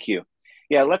 Yeah. Thank you.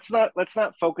 Yeah. Let's not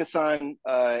focus on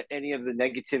any of the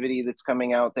negativity that's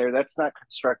coming out there. That's not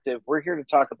constructive. We're here to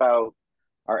talk about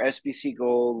our SBC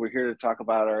gold. We're here to talk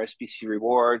about our SBC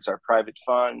rewards, our private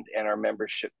fund, and our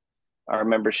membership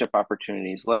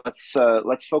opportunities.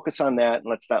 Let's focus on that, and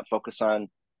let's not focus on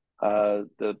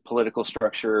the political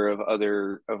structure of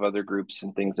other groups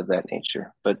and things of that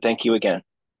nature. But thank you again.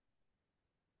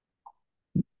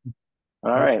 All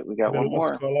right, we got one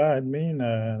more. Caller, admin,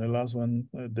 the last one,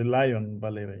 the Lion,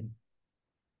 Valerie.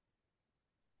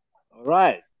 All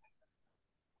right.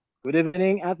 Good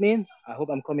evening, admin. I hope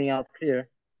I'm coming out clear.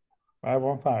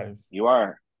 515. You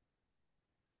are.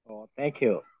 Oh, thank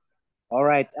you. All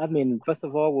right, admin. First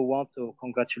of all, we want to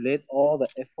congratulate all the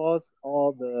efforts,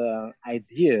 all the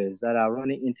ideas that are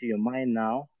running into your mind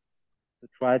now to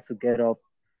try to get up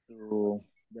to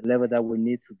the level that we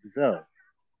need to deserve,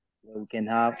 where we can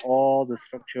have all the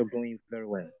structure going very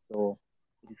well. So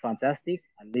it is fantastic.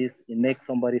 At least it makes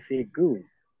somebody feel good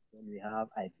when we have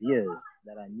ideas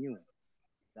that are new,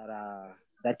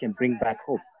 that can bring back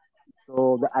hope.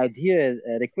 So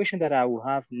the question that I will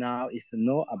have now is to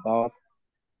know about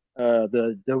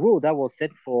the rule that was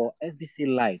set for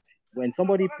SBC Lite. When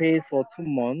somebody pays for 2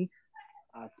 months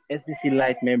as SBC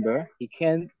Lite member, he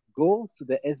can go to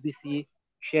the SBC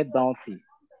shared bounty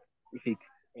if it's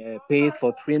paid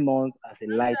for 3 months as a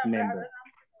Lite member.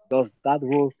 Does that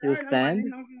rule still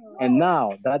stand? And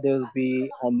now that there will be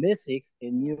on May 6th a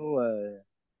new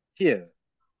tier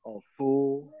of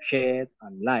full, shared,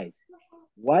 and Lite.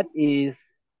 What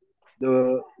is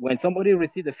when somebody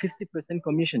receives a 50%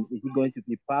 commission, is he going to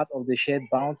be part of the shared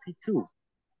bounty too?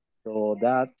 So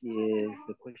that is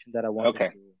the question that I wanted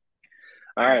to.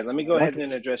 All right, let me go ahead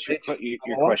and address your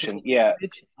question. Yeah.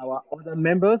 Our other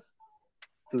members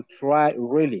to try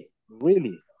really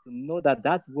to know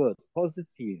that word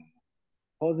positive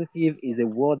is a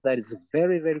word that is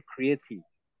very, very creative.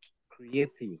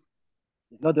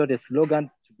 It's not just a slogan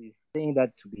to be saying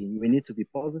that we need to be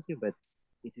positive, but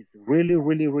it is really,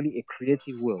 really, really a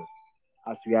creative word.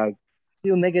 As we are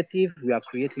still negative, we are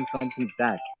creating something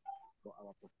bad for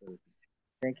our posterity.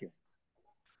 Thank you.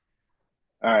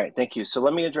 All right, thank you. So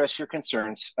let me address your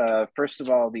concerns. First of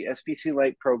all, the SBC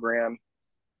Lite program,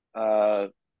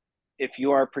 if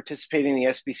you are participating in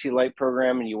the SBC Lite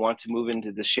program and you want to move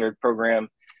into the shared program,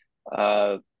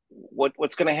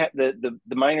 what's going to happen,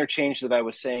 the minor change that I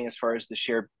was saying as far as the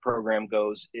shared program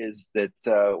goes is that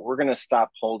we're going to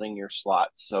stop holding your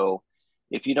slots. So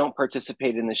if you don't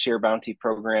participate in the share bounty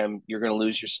program, you're going to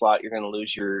lose your slot. You're going to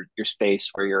lose your space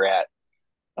where you're at.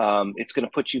 It's going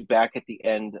to put you back at the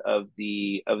end of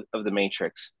the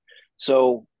matrix.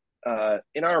 So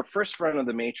in our first run of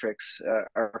the matrix,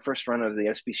 our first run of the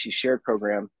SBC shared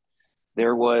program,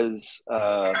 there was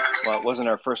well, it wasn't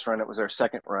our first run; it was our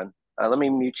second run. Let me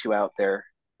mute you out there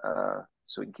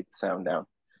so we can keep the sound down.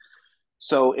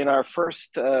 So in our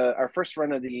first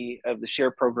run of the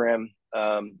share program,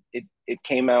 it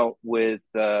came out with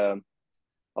a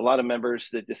lot of members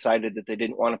that decided that they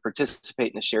didn't want to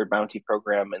participate in the shared bounty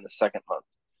program in the second month.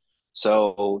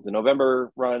 So the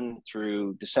November run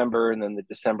through December, and then the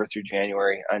December through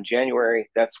January. On January,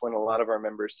 that's when a lot of our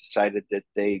members decided that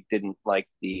they didn't like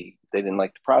the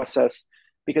process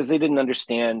because they didn't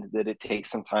understand that it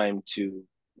takes some time to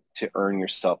earn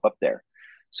yourself up there.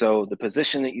 So the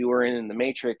position that you were in the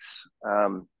matrix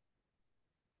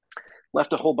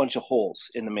left a whole bunch of holes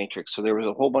in the matrix. So there was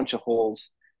a whole bunch of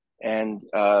holes, and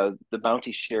the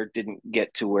bounty share didn't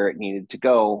get to where it needed to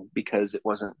go because it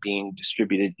wasn't being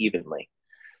distributed evenly.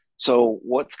 So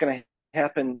what's going to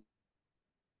happen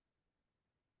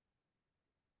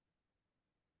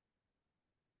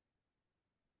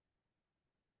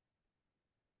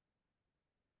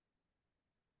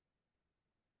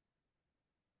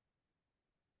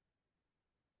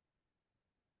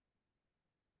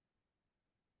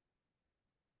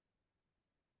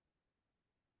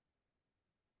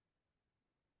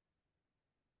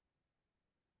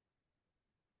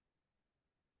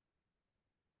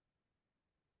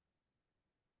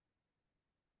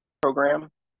program,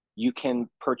 you can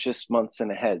purchase months in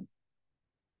ahead.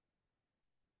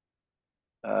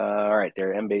 All right,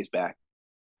 there, MBA's back.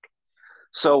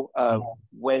 So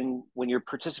when you're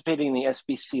participating in the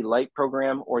SBC Lite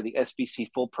program or the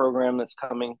SBC Full program that's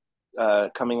coming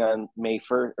on May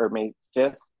 1st or May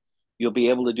 5th, you'll be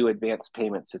able to do advanced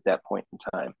payments at that point in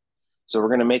time. So we're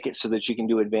going to make it so that you can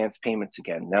do advanced payments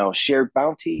again. Now, shared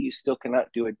bounty, you still cannot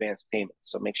do advanced payments.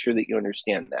 So make sure that you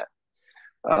understand that.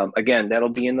 Again, that'll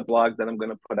be in the blog that I'm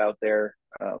going to put out there.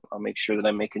 I'll make sure that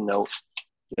I make a note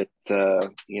that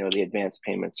the advanced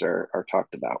payments are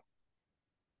talked about.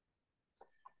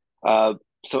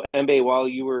 So Mbe, while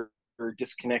you were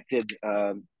disconnected,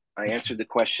 I answered the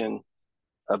question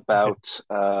about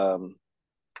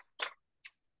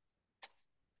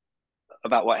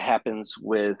what happens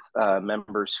with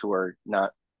members who are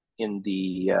not in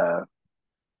the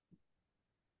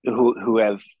who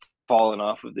have fallen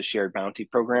off of the shared bounty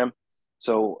program.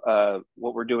 So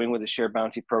what we're doing with the shared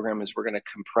bounty program is we're going to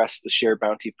compress the shared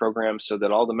bounty program so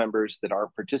that all the members that are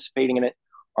participating in it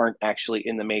aren't actually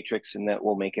in the matrix, and that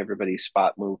will make everybody's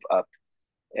spot move up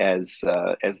as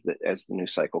the new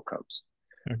cycle comes.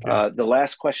 Okay. The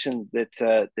last question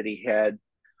that he had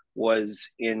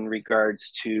was in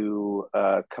regards to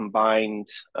combined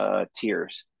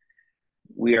tiers.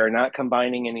 We are not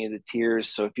combining any of the tiers.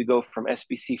 So if you go from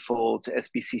SBC Full to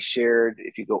SBC Shared,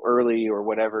 if you go early or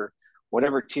whatever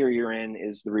tier you're in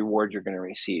is the reward you're going to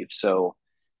receive. So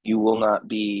you're not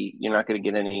going to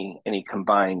get any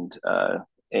combined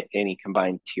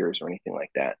tiers or anything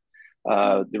like that.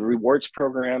 The rewards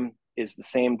program is the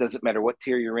same. Doesn't matter what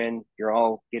tier you're in. You're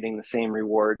all getting the same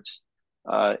rewards.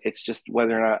 It's just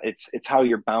whether or not it's how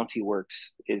your bounty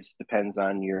works depends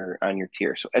on your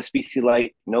tier. So SBC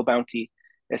Lite, no bounty.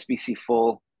 SBC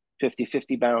Full,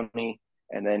 50/50 bounty,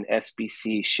 and then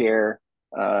SBC Share,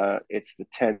 it's the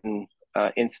 10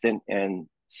 instant and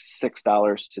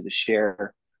 $6 to the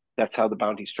share. That's how the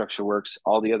bounty structure works.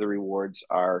 All the other rewards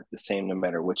are the same no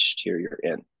matter which tier you're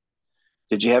in.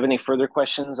 Did you have any further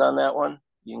questions on that one?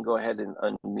 You can go ahead and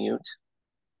unmute.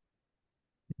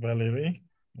 Valerie,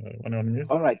 unmute.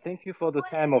 All right, thank you for the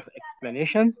time of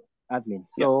explanation, admin.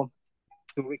 So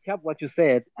to recap what you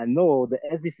said, I know the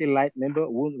SBC Lite member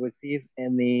won't receive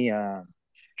any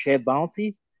shared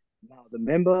bounty. Now, the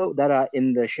member that are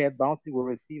in the shared bounty will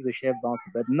receive the shared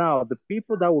bounty. But now, the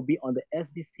people that will be on the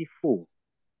SBC Full,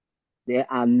 they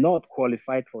are not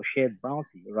qualified for shared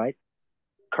bounty, right?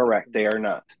 Correct, they are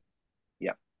not.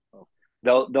 Yeah. Okay.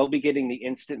 They'll be getting the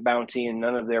instant bounty, and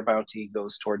none of their bounty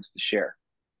goes towards the share,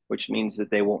 which means that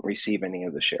they won't receive any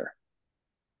of the share.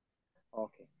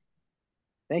 Okay.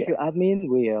 Thank you, admin.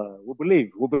 We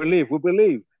believe.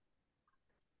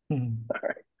 All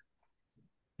right.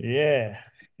 Yeah.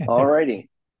 All righty.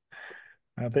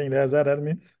 I think that's that,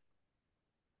 admin.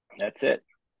 That's it.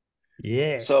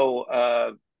 Yeah.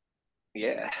 So,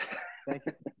 yeah. Thank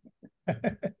you.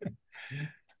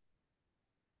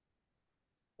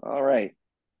 All right.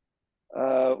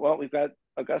 Well, we've got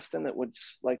Augustine that would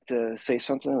like to say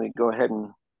something. We go ahead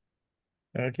and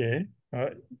Okay.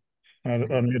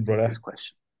 Unmute, brother. his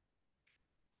question.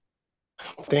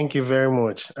 Thank you very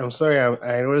much. I'm sorry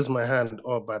I raised my hand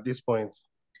up at this point.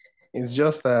 It's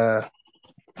just a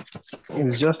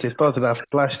thought that have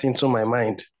flashed into my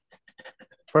mind.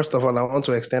 First of all, I want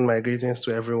to extend my greetings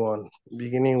to everyone,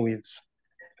 beginning with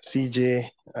CJ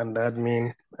and the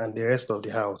admin and the rest of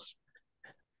the house.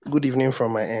 Good evening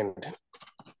from my end.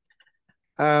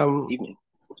 Evening.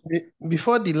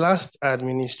 Before the last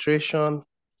administration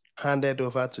handed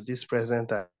over to this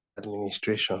present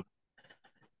administration,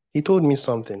 he told me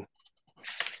something.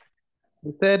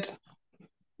 He said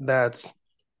that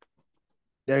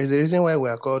there is a reason why we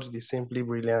are called the Simply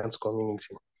Brilliant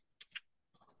community,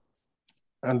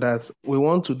 and that we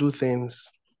want to do things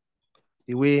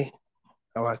the way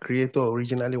our creator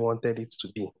originally wanted it to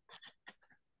be.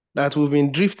 That we've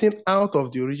been drifting out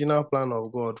of the original plan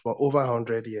of God for over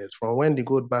 100 years, from when the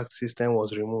gold-backed system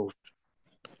was removed,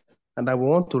 and that we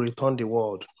want to return the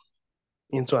world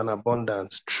into an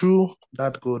abundance through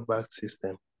that gold-backed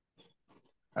system.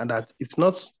 And that it's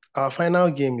not, our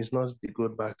final game is not the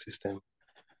gold-backed system.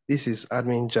 This is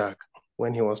Admin Jack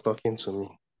when he was talking to me.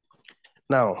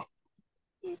 Now,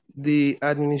 the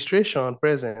administration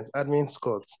present, Admin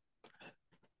Scott,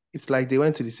 it's like they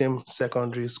went to the same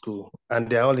secondary school and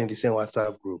they're all in the same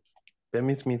WhatsApp group.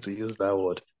 Permit me to use that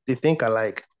word. They think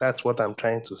alike. That's what I'm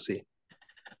trying to say.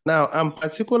 Now, I'm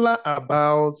particular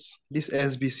about this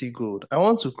SBC Gold. I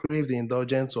want to crave the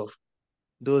indulgence of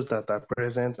those that are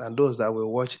present and those that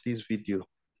will watch this video.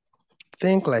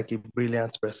 Think like a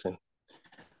brilliant person.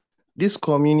 This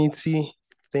community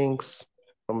thinks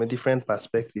from a different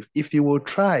perspective. If you will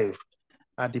thrive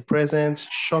at the present,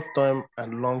 short term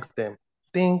and long term,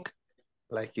 think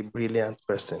like a brilliant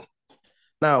person.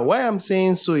 Now, why I'm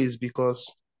saying so is because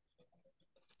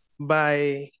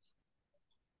by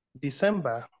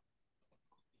December,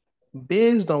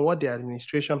 based on what the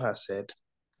administration has said,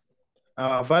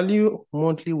 our value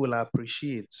monthly will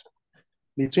appreciate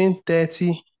between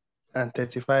 30 and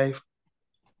 35%,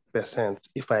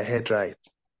 if I heard right.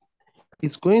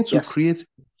 It's going to create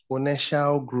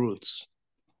exponential growth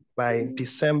by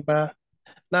December.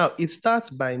 Now, it starts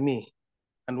by May.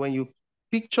 And when you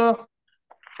picture,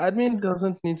 admin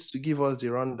doesn't need to give us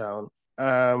the rundown.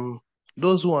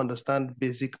 Those who understand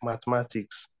basic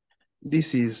mathematics,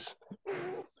 this is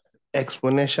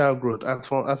exponential growth. At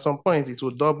some point, it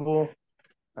will double,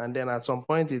 and then at some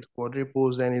point, it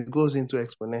quadruples, and it goes into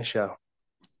exponential.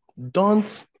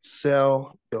 Don't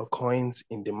sell your coins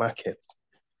in the market.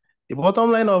 The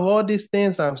bottom line of all these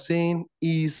things I'm saying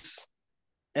is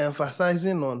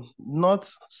emphasizing on not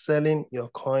selling your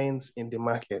coins in the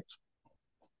market.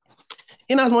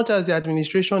 In as much as the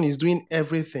administration is doing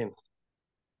everything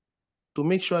to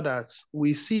make sure that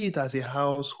we see it as a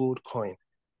household coin,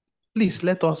 please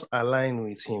let us align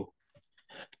with him.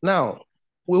 Now,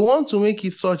 we want to make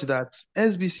it such that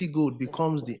SBC Gold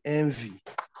becomes the envy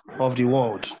of the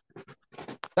world.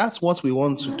 That's what we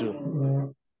want to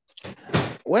do.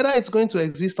 Whether it's going to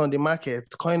exist on the market,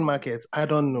 coin market, I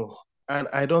don't know. And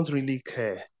I don't really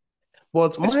care.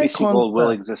 But SBC Gold will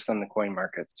exist on the coin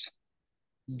markets.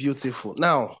 Beautiful.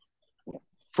 Now,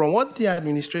 from what the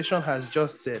administration has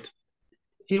just said,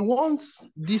 he wants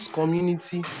this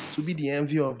community to be the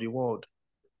envy of the world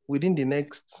within the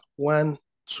next 1,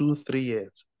 2, 3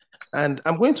 years. And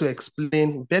I'm going to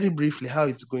explain very briefly how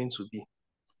it's going to be.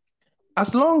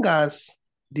 As long as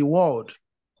the world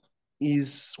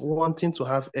is wanting to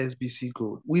have SBC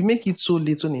Gold, we make it so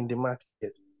little in the market.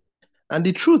 And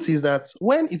the truth is that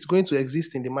when it's going to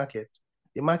exist in the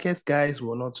market guys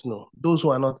will not know, those who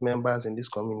are not members in this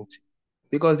community,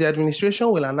 because the administration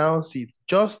will announce it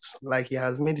just like he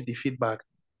has made the feedback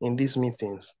in these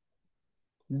meetings.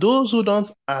 Those who don't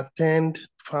attend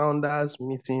founders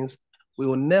meetings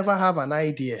will never have an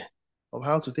idea of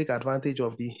how to take advantage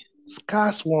of the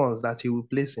scarce ones that he will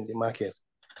place in the market.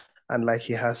 And like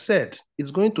he has said,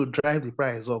 it's going to drive the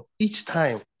price up each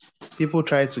time people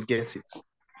try to get it.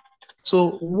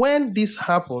 So when this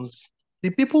happens,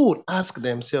 the people would ask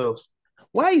themselves,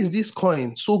 why is this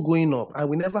coin so going up? I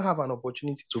will never have an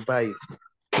opportunity to buy it.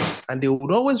 And they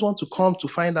would always want to come to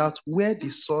find out where the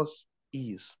source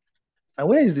is. And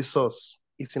where is the source?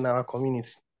 It's in our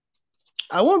community.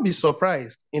 I won't be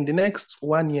surprised in the next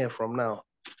 1 year from now,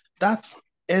 that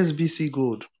SBC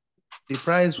Gold, the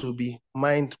price will be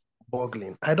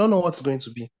mind-boggling. I don't know what's going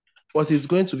to be, but it's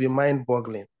going to be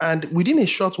mind-boggling. And within a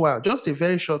short while, just a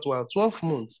very short while, 12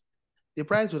 months, the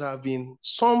price would have been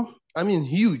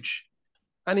huge.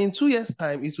 And in 2 years'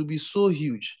 time, it will be so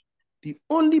huge. The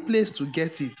only place to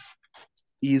get it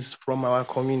is from our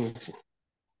community.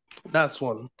 That's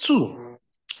one. Two,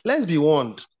 let's be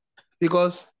warned,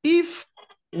 because if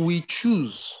we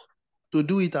choose to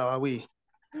do it our way,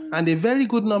 and a very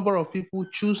good number of people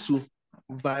choose to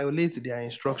violate their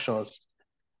instructions,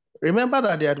 remember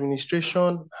that the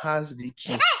administration has the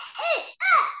key.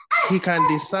 He can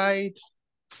decide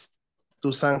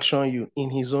to sanction you in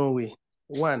his own way.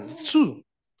 One. Two,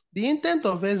 the intent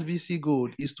of SBC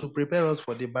Gold is to prepare us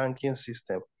for the banking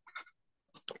system.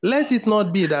 Let it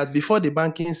not be that before the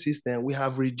banking system, we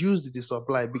have reduced the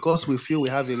supply because we feel we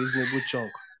have a reasonable chunk.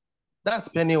 That's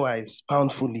penny wise,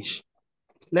 pound foolish.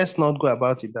 Let's not go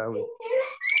about it that way.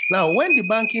 Now, when the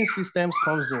banking system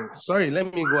comes in,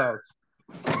 let me go out.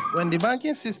 When the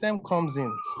banking system comes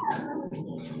in,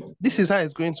 this is how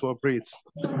it's going to operate.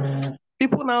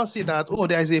 People now see that, oh,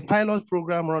 there is a pilot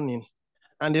program running.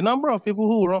 And the number of people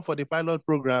who will run for the pilot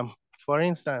program, for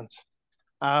instance,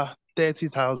 are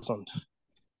 30,000.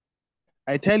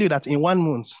 I tell you that in 1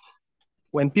 month,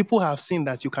 when people have seen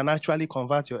that you can actually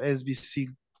convert your SBC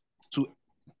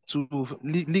to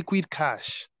liquid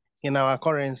cash in our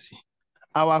currency,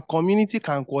 our community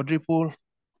can quadruple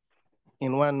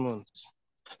in 1 month.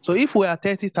 So if we are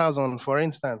 30,000, for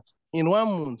instance, in 1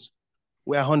 month,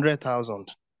 we are 100,000.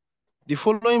 The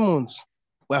following month,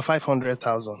 we are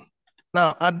 500,000.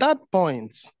 Now, at that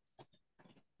point,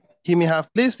 he may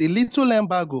have placed a little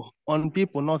embargo on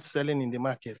people not selling in the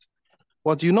market.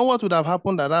 But you know what would have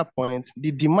happened at that point?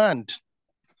 The demand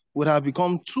would have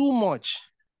become too much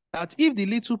that if the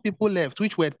little people left,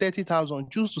 which were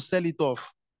 30,000, choose to sell it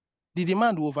off, the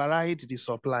demand will override the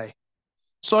supply,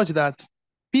 such that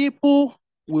people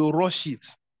will rush it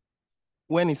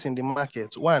when it's in the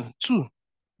market. One. Two,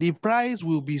 the price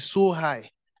will be so high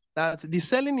that the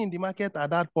selling in the market at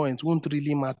that point won't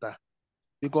really matter,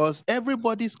 because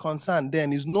everybody's concern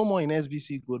then is no more in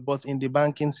SBC Gold, but in the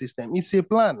banking system. It's a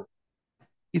plan.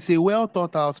 It's a well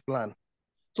thought out plan.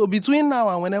 So between now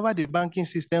and whenever the banking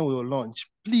system will launch,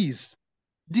 please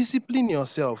discipline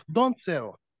yourself. Don't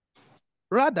sell.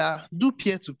 Rather, do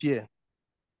peer-to-peer.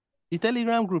 The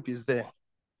Telegram group is there.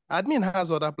 Admin has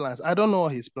other plans. I don't know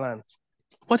his plans,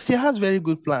 but he has very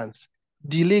good plans.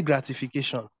 Delay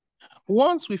gratification.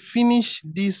 Once we finish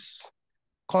this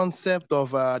concept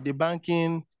of the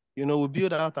banking, we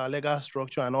build out our legal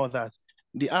structure and all that,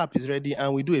 the app is ready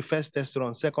and we do a first test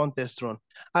run, second test run.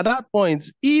 At that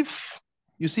point, if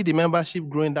you see the membership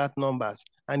growing that numbers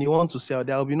and you want to sell,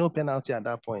 there will be no penalty at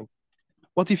that point.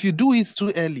 But if you do it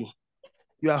too early,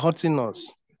 you are hurting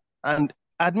us, and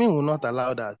admin will not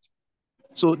allow that.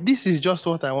 So this is just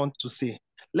what I want to say.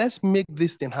 Let's make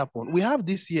this thing happen. We have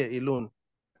this year alone.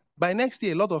 By next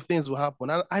year, a lot of things will happen.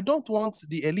 And I don't want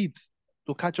the elites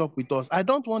to catch up with us. I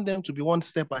don't want them to be one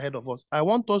step ahead of us. I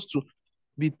want us to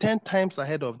be 10 times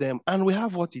ahead of them, and we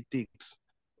have what it takes.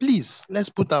 Please, let's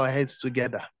put our heads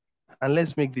together and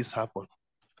let's make this happen.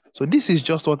 So this is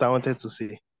just what I wanted to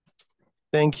say.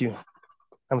 Thank you.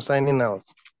 I'm signing out.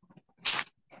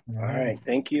 All right.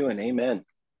 Thank you and amen.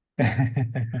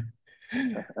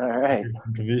 All right.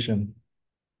 Contribution.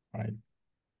 All right.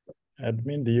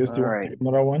 Admin, do you still All right. take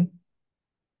another one?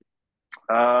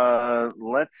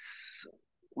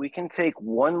 We can take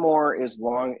one more as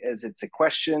long as it's a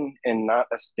question and not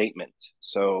a statement.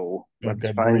 So let's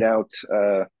find out.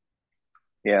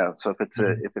 Yeah. So if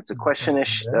it's a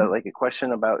question-ish, like a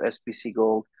question about SBC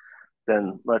Gold,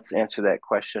 then let's answer that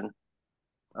question.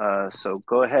 So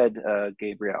go ahead,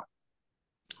 Gabriel.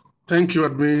 Thank you,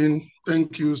 admin.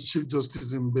 Thank you, Chief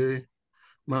Justice Mbe,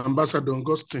 my Ambassador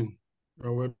Augustine.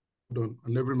 You're well done,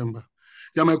 and every member.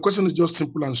 Yeah, my question is just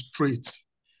simple and straight.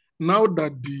 Now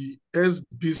that the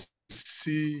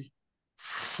SBC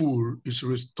full is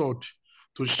restored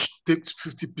to take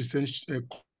 50%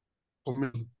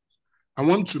 commission, I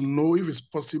want to know if it's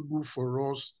possible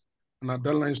for us and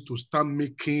other lines to start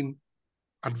making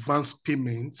advance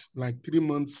payments, like 3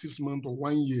 months, 6 months, or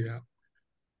 1 year.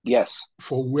 Yes.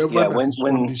 For whoever that is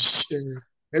on the share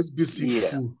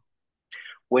SBC full.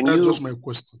 That's just my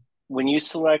question. When you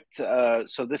select,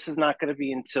 so this is not going to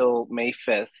be until May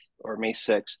 5th or May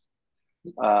 6th.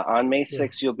 On May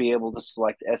 6th, you'll be able to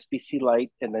select SBC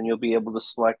Lite, and then you'll be able to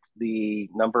select the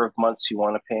number of months you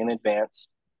want to pay in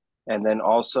advance. And then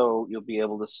also you'll be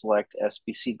able to select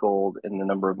SBC Gold and the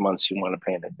number of months you want to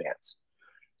pay in advance.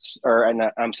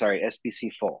 I'm sorry,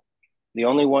 SBC Full. The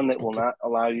only one that will not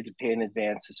allow you to pay in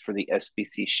advance is for the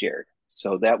SBC Shared.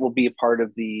 So that will be a part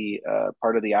of the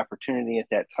opportunity at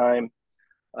that time.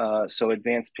 So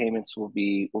advance payments will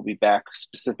be back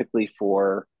specifically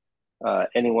for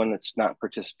anyone that's not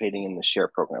participating in the share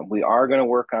program. We are going to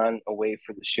work on a way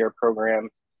for the share program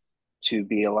to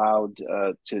be allowed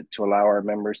to allow our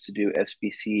members to do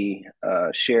SBC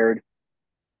shared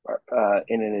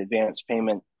in an advance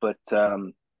payment, but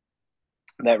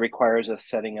that requires us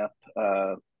setting up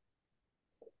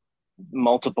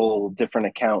multiple different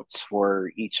accounts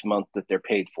for each month that they're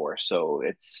paid for. So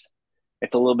it's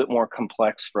a little bit more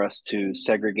complex for us to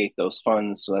segregate those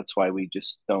funds. So that's why we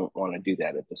just don't want to do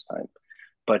that at this time.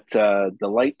 But the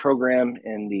light program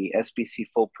and the SBC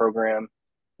full program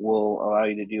will allow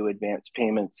you to do advance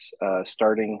payments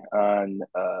starting on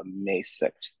May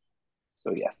 6th.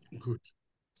 So yes.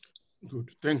 Good.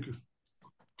 Thank you.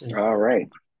 All right.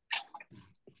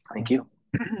 Thank you.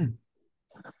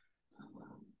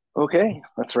 Okay,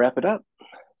 let's wrap it up.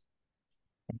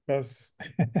 Yes.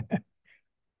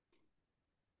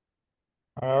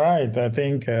 All right. I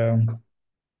think,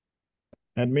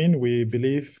 admin, we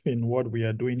believe in what we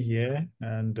are doing here.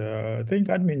 And I think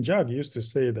Admin Jack used to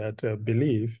say that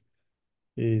belief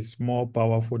is more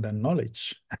powerful than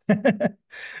knowledge.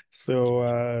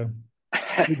 So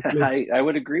I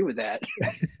would agree with that.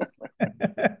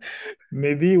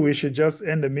 maybe we should just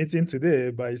end the meeting today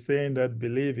by saying that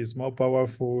belief is more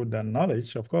powerful than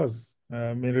knowledge, of course,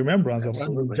 in remembrance of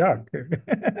Admin Jack.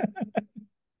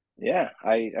 Yeah,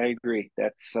 I agree.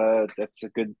 That's a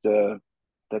good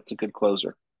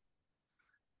closer.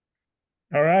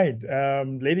 All right,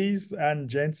 ladies and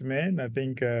gentlemen, I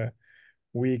think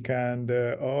we can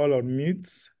all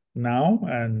unmute now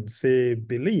and say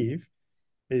belief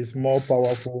is more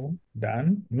powerful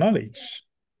than knowledge.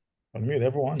 Unmute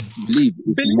everyone. Belief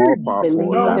is more powerful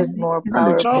Belief than is more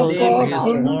knowledge. powerful Belief than is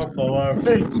knowledge. more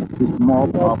powerful. It's more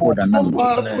powerful than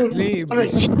knowledge. Belief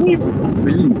Belief is is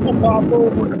more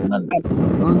powerful than knowledge. More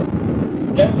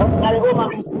powerful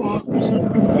than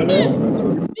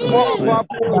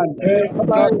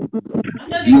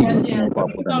Belief is more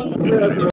powerful than knowledge.